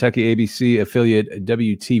on Kentucky ABC affiliate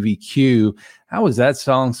WTVQ. How was that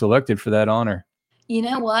song selected for that honor? You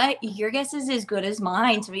know what? Your guess is as good as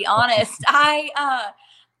mine, to be honest.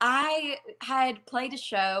 I had played a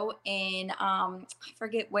show in, I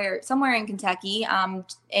forget where, somewhere in Kentucky,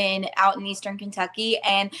 out in Eastern Kentucky.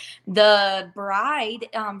 And the bride,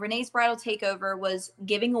 Renee's Bridal Takeover, was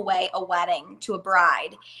giving away a wedding to a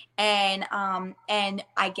bride. And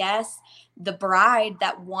I guess the bride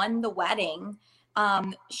that won the wedding,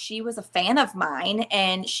 she was a fan of mine,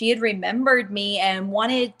 and she had remembered me and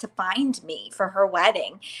wanted to find me for her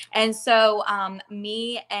wedding. And so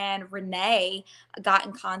me and Renee got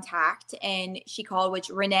in contact, and she called, which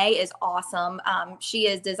Renee is awesome. She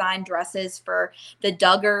has designed dresses for the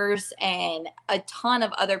Duggars and a ton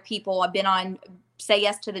of other people. I've been on Say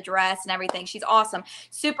Yes to the Dress and everything. She's awesome,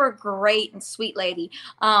 super great and sweet lady.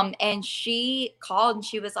 And she called and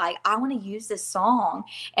she was like, I want to use this song.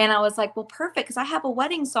 And I was like, well, perfect, because I have a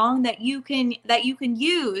wedding song that you can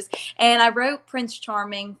use. And I wrote Prince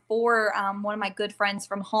Charming for one of my good friends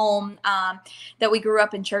from home that we grew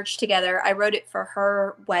up in church together. I wrote it for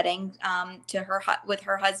her wedding with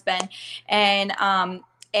her husband.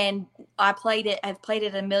 And I've played it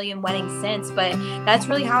a million weddings since, but that's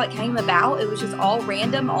really how it came about. It was just all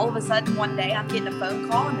random. All of a sudden, one day I'm getting a phone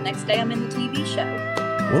call, and the next day I'm in the TV show.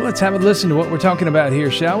 Well, let's have a listen to what we're talking about here,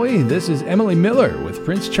 shall we? This is Emily Miller with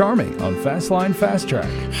Prince Charming on Fastline Fast Track.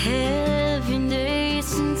 Every day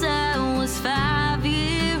since I was 5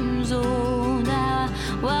 years old, I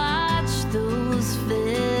watched those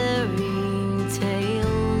fairy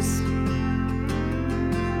tales,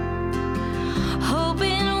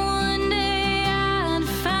 hoping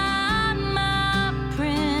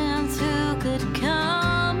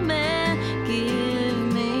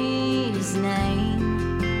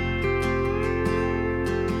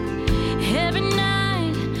every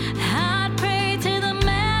night I'd pray to the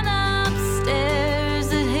man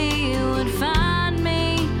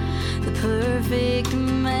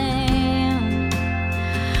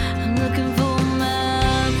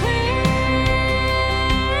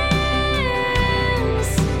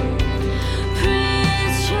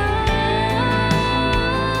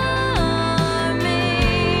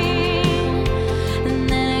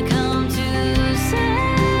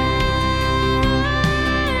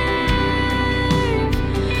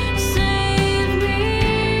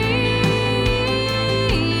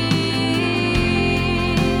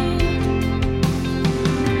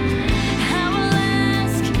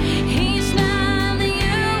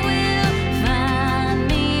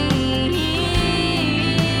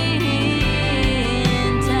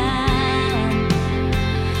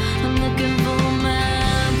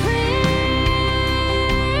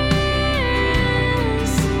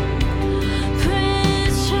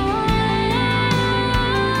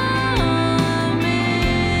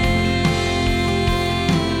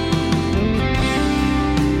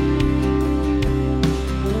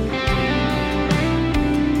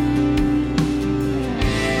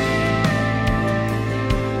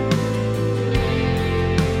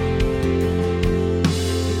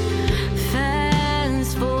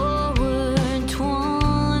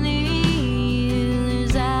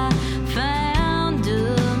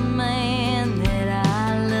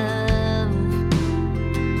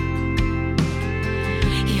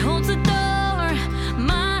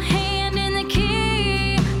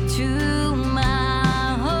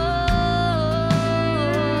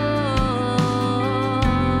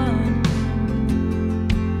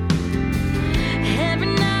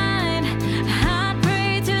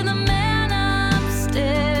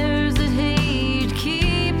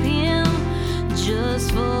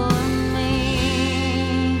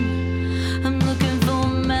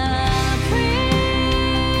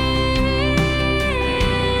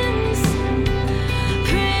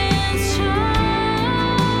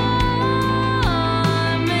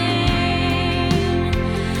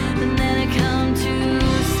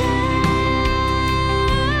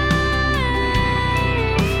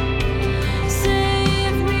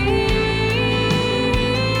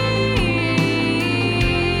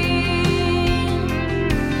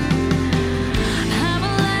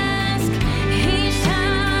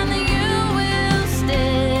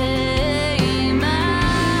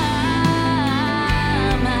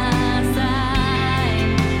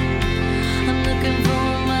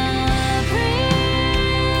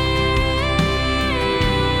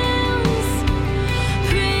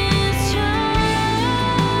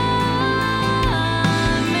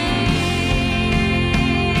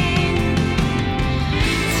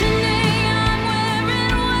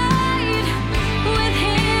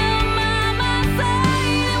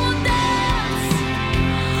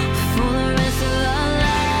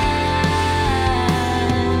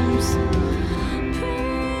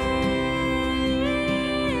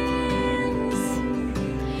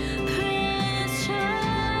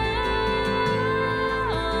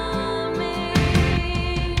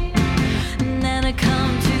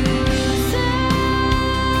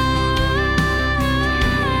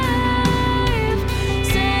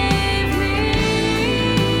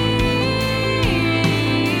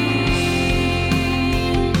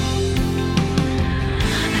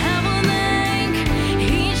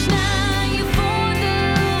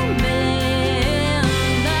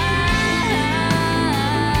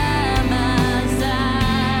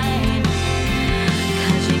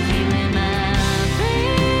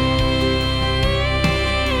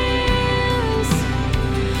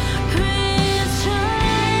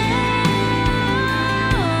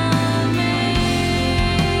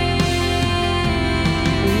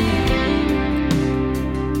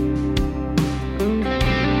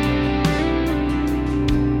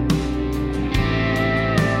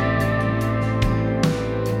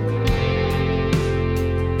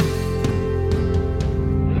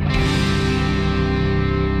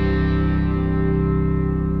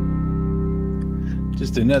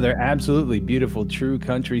Just another absolutely beautiful true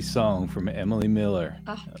country song from Emily Miller.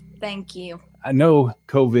 Oh, thank you. I know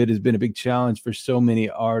COVID has been a big challenge for so many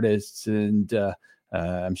artists, and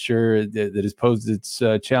I'm sure that has posed its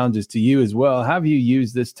challenges to you as well. How have you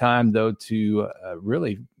used this time, though, to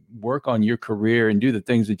really work on your career and do the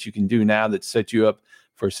things that you can do now that set you up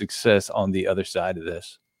for success on the other side of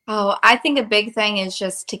this? Oh, I think a big thing is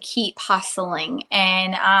just to keep hustling.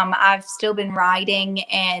 And I've still been writing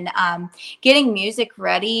and getting music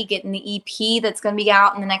ready, getting the EP that's going to be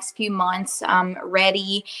out in the next few months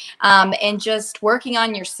ready, and just working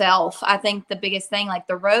on yourself. I think the biggest thing, like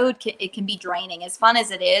the road, it can be draining. As fun as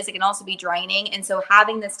it is, it can also be draining. And so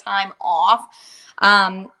having this time off,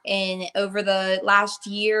 and over the last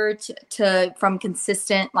year to from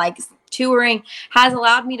consistent like touring has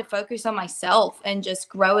allowed me to focus on myself and just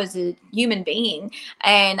grow as a human being.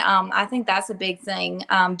 And I think that's a big thing.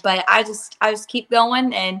 But I just keep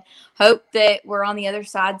going and hope that we're on the other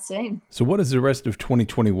side soon. So what does the rest of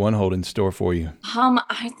 2021 hold in store for you?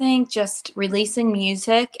 I think just releasing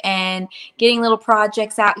music and getting little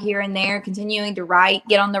projects out here and there, continuing to write,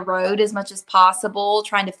 get on the road as much as possible,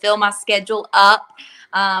 trying to fill my schedule up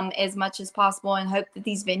as much as possible, and hope that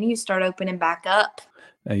these venues start opening back up.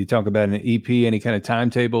 Now you talk about an EP, any kind of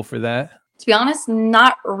timetable for that? To be honest,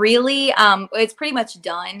 not really. It's pretty much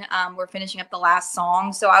done. We're finishing up the last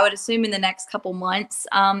song. So I would assume in the next couple months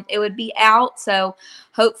it would be out. So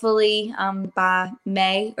hopefully by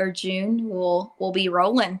May or June, we'll be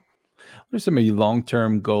rolling. What are some of your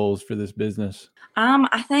long-term goals for this business?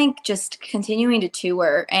 I think just continuing to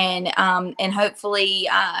tour and hopefully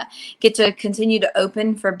get to continue to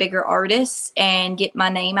open for bigger artists and get my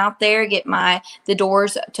name out there, get the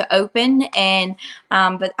doors to open. And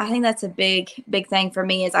but I think that's a big thing for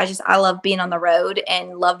me is I love being on the road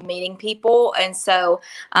and love meeting people. And so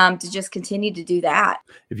to just continue to do that.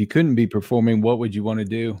 If you couldn't be performing, what would you want to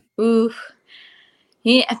do? Ooh.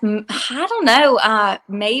 Yeah, I don't know.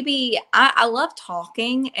 Maybe I love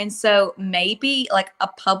talking. And so maybe like a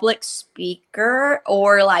public speaker,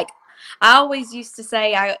 or like I always used to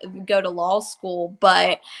say I would go to law school,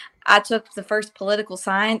 but I took the first political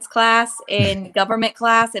science class in government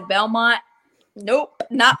class at Belmont. Nope,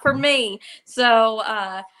 not for me. So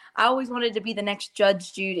I always wanted to be the next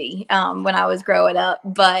Judge Judy when I was growing up.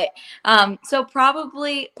 But so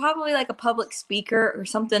probably like a public speaker or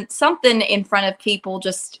something in front of people,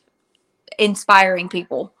 just inspiring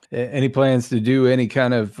people. Any plans to do any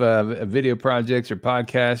kind of video projects or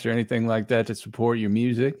podcasts or anything like that to support your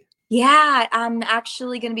music? Yeah, I'm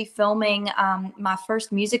actually going to be filming my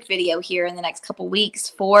first music video here in the next couple weeks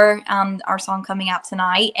for our song coming out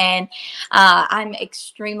tonight. And I'm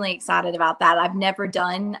extremely excited about that. I've never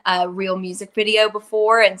done a real music video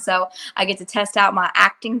before. And so I get to test out my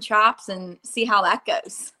acting chops and see how that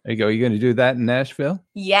goes. There you go. You're going to do that in Nashville?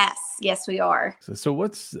 Yes, we are. So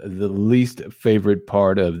what's the least favorite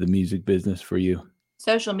part of the music business for you?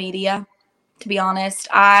 Social media, to be honest.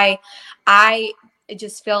 I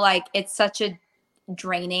just feel like it's such a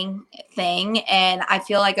draining thing. And I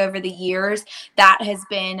feel like over the years, that has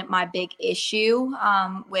been my big issue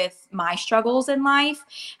with my struggles in life,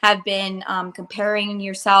 have been comparing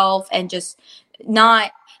yourself and just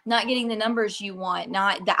not getting the numbers you want.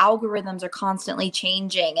 The algorithms are constantly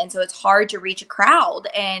changing. And so it's hard to reach a crowd.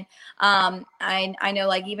 And I know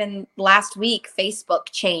like even last week,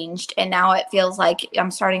 Facebook changed, and now it feels like I'm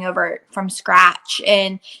starting over from scratch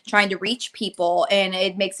and trying to reach people. And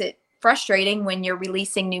it makes it frustrating when you're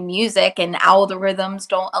releasing new music and algorithms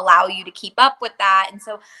don't allow you to keep up with that. And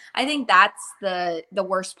so I think that's the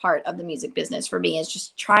worst part of the music business for me, is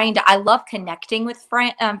just I love connecting with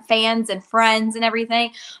fans and friends and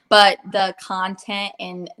everything, but the content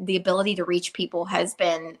and the ability to reach people has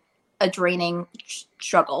been a draining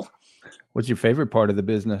struggle. What's your favorite part of the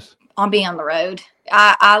business? On being on the road.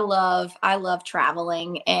 I love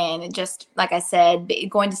traveling, and just like I said,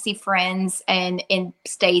 going to see friends and in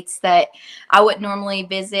states that I wouldn't normally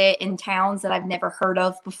visit, in towns that I've never heard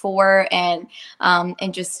of before, and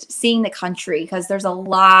just seeing the country, because there's a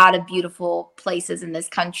lot of beautiful places in this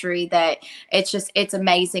country that it's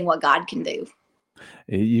amazing what God can do.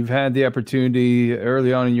 You've had the opportunity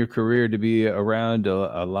early on in your career to be around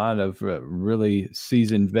a lot of really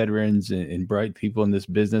seasoned veterans and bright people in this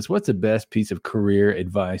business. What's the best piece of career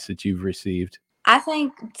advice that you've received? I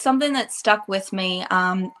think something that stuck with me,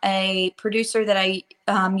 a producer that I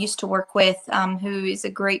used to work with, who is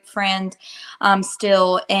a great friend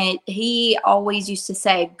still, and he always used to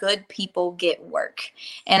say, good people get work.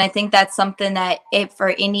 And I think that's something that for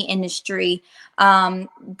any industry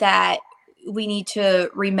that we need to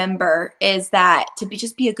remember is that to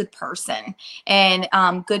just be a good person, and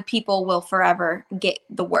good people will forever get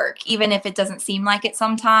the work, even if it doesn't seem like it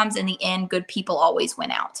sometimes. In the end, good people always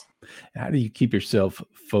win out. How do you keep yourself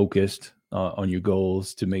focused on your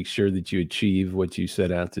goals to make sure that you achieve what you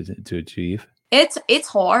set out to achieve? It's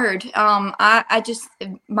hard.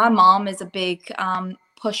 My mom is a big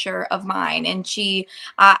pusher of mine, and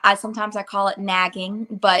I sometimes I call it nagging,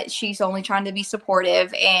 but she's only trying to be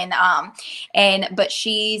supportive, but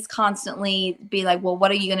she's constantly be like, well,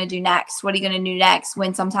 what are you going to do next? What are you going to do next?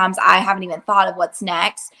 When sometimes I haven't even thought of what's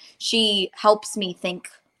next. She helps me think,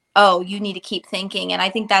 oh, you need to keep thinking. And I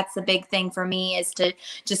think that's the big thing for me, is to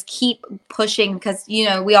just keep pushing, because,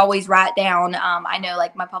 we always write down, I know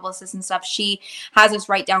like my publicist and stuff, she has us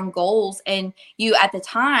write down goals, and at the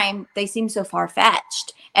time, they seem so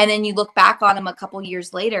far-fetched. And then you look back on them a couple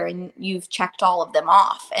years later and you've checked all of them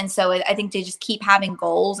off. And so I think to just keep having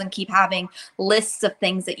goals and keep having lists of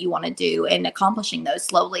things that you want to do and accomplishing those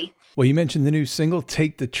slowly. Well, you mentioned the new single,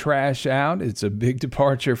 Take the Trash Out. It's a big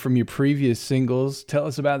departure from your previous singles. Tell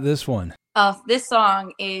us about this one. This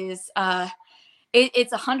song is,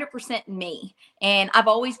 it's 100% me. And I've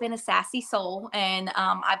always been a sassy soul, and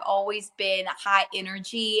I've always been high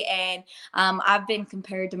energy, and I've been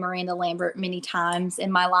compared to Miranda Lambert many times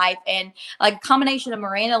in my life, and like a combination of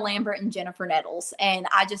Miranda Lambert and Jennifer Nettles. And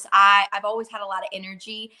I've always had a lot of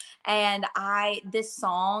energy, and this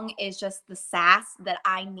song is just the sass that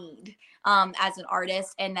I need as an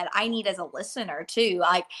artist, and that I need as a listener too.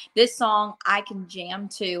 Like, this song I can jam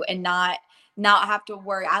to and not have to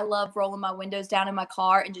worry. I love rolling my windows down in my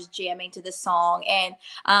car and just jamming to this song. And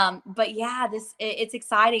but yeah, it's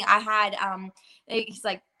exciting. I had he's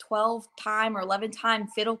like 12-time or 11-time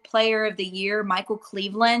Fiddle Player of the Year, Michael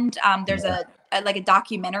Cleveland. There's a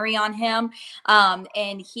documentary on him,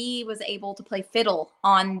 and he was able to play fiddle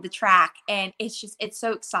on the track, and it's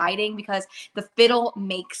so exciting because the fiddle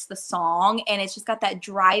makes the song, and it's just got that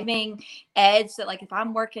driving edge that, like, if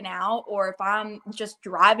I'm working out or if I'm just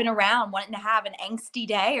driving around wanting to have an angsty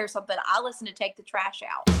day or something, I listen to Take the Trash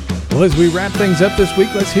Out. Well, as we wrap things up this week,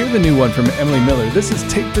 let's hear the new one from Emily Miller. This is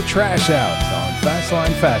Take the Trash Out on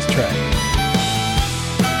Fastline Fast Track.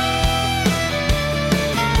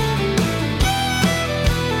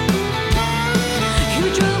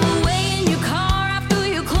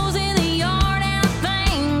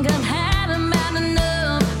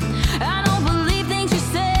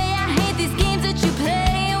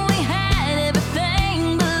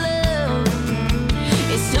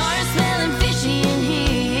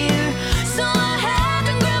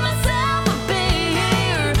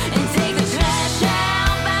 Take the trash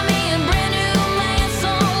out, buy me a brand new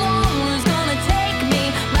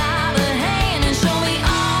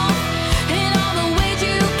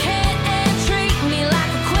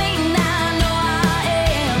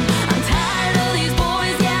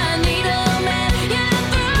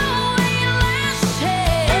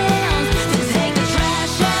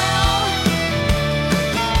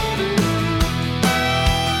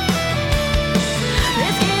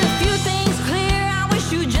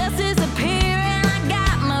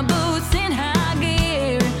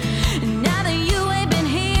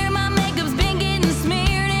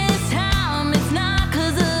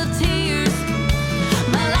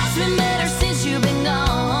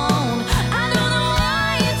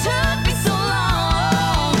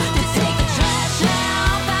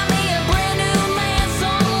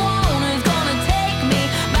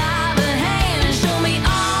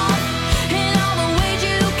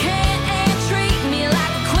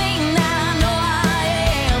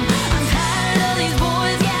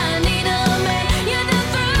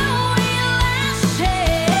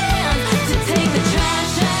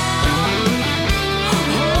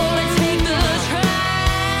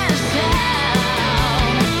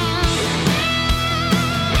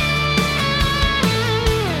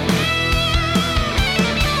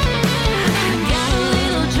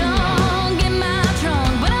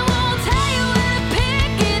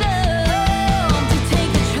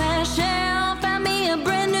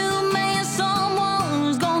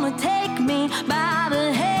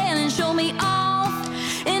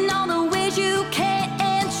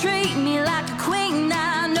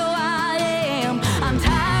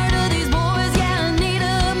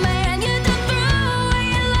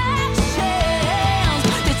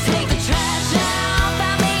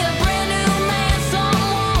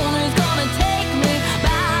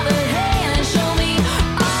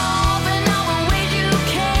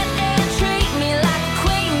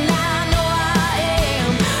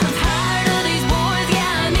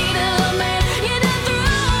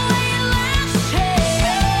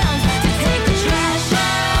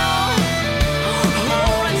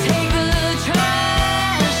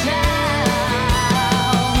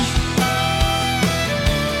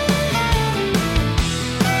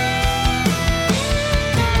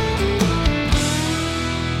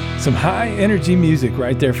Some high energy music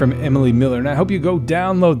right there from Emily Miller. And I hope you go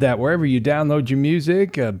download that wherever you download your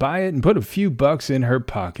music. Buy it and put a few bucks in her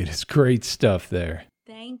pocket. It's great stuff there.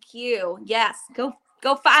 Thank you. Yes, go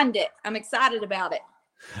find it. I'm excited about it.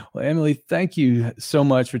 Well, Emily, thank you so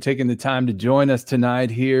much for taking the time to join us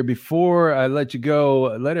tonight here. Before I let you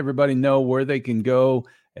go, let everybody know where they can go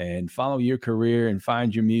and follow your career and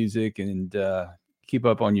find your music and keep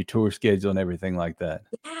up on your tour schedule and everything like that.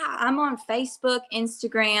 Yeah, I'm on Facebook,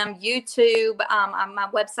 Instagram, YouTube. My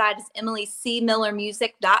website is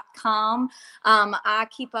emilycmillermusic.com. I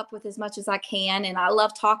keep up with as much as I can, and I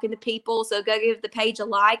love talking to people, so go give the page a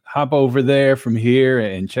like. Hop over there from here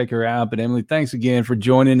and check her out. But Emily, thanks again for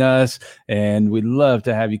joining us, and we'd love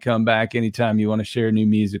to have you come back anytime you want to share new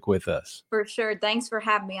music with us. For sure. Thanks for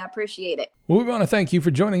having me. I appreciate it. Well, we want to thank you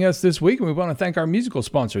for joining us this week, and we want to thank our musical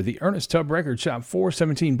sponsor, the Ernest Tubb Record Shop,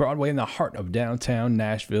 417 Broadway in the heart of downtown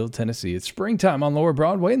Nashville, Tennessee. It's springtime on Lower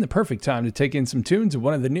Broadway and the perfect time to take in some tunes at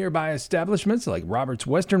one of the nearby establishments like Robert's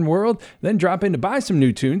Western World, then drop in to buy some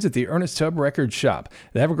new tunes at the Ernest Tubb Record Shop.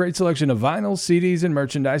 They have a great selection of vinyls, CDs, and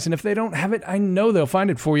merchandise, and if they don't have it, I know they'll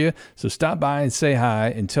find it for you. So stop by and say hi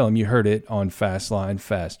and tell them you heard it on Fastline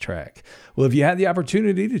Fast Track. Well, have you had the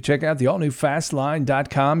opportunity to check out the all-new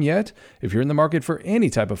Fastline.com yet? If you're in the market for any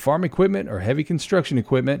type of farm equipment or heavy construction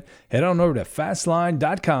equipment, head on over to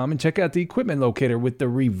Fastline.com and check out the equipment locator with the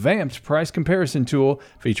revamped price comparison tool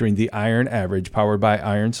featuring the Iron Average powered by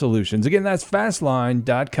Iron Solutions. Again, that's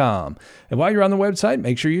Fastline.com. And while you're on the website,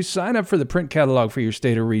 make sure you sign up for the print catalog for your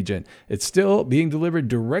state or region. It's still being delivered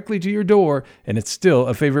directly to your door, and it's still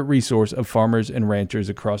a favorite resource of farmers and ranchers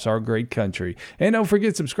across our great country. And don't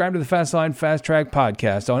forget, subscribe to the Fastline Fast Track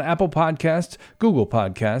podcast on Apple Podcasts, Google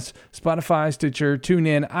Podcasts, Spotify, Stitcher,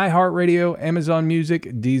 TuneIn, iHeartRadio, Amazon Music,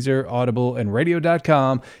 Deezer, Audible, and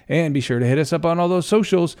Radio.com. And be sure to hit us up on all those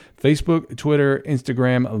socials, Facebook, Twitter,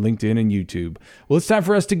 Instagram, LinkedIn, and YouTube. Well, it's time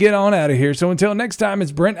for us to get on out of here. So until next time,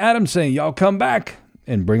 it's Brent Adams saying y'all come back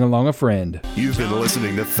and bring along a friend. You've been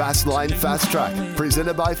listening to Fastline Fast Track,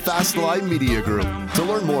 presented by Fastline Media Group. To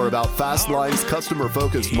learn more about Fastline's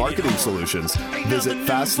customer-focused marketing solutions, visit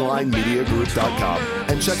FastlineMediaGroup.com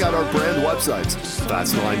and check out our brand websites,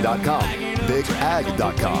 Fastline.com,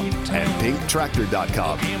 BigAg.com, and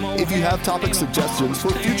PinkTractor.com. If you have topic suggestions for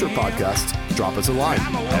future podcasts, drop us a line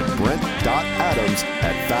at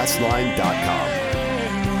Brent.Adams@Fastline.com.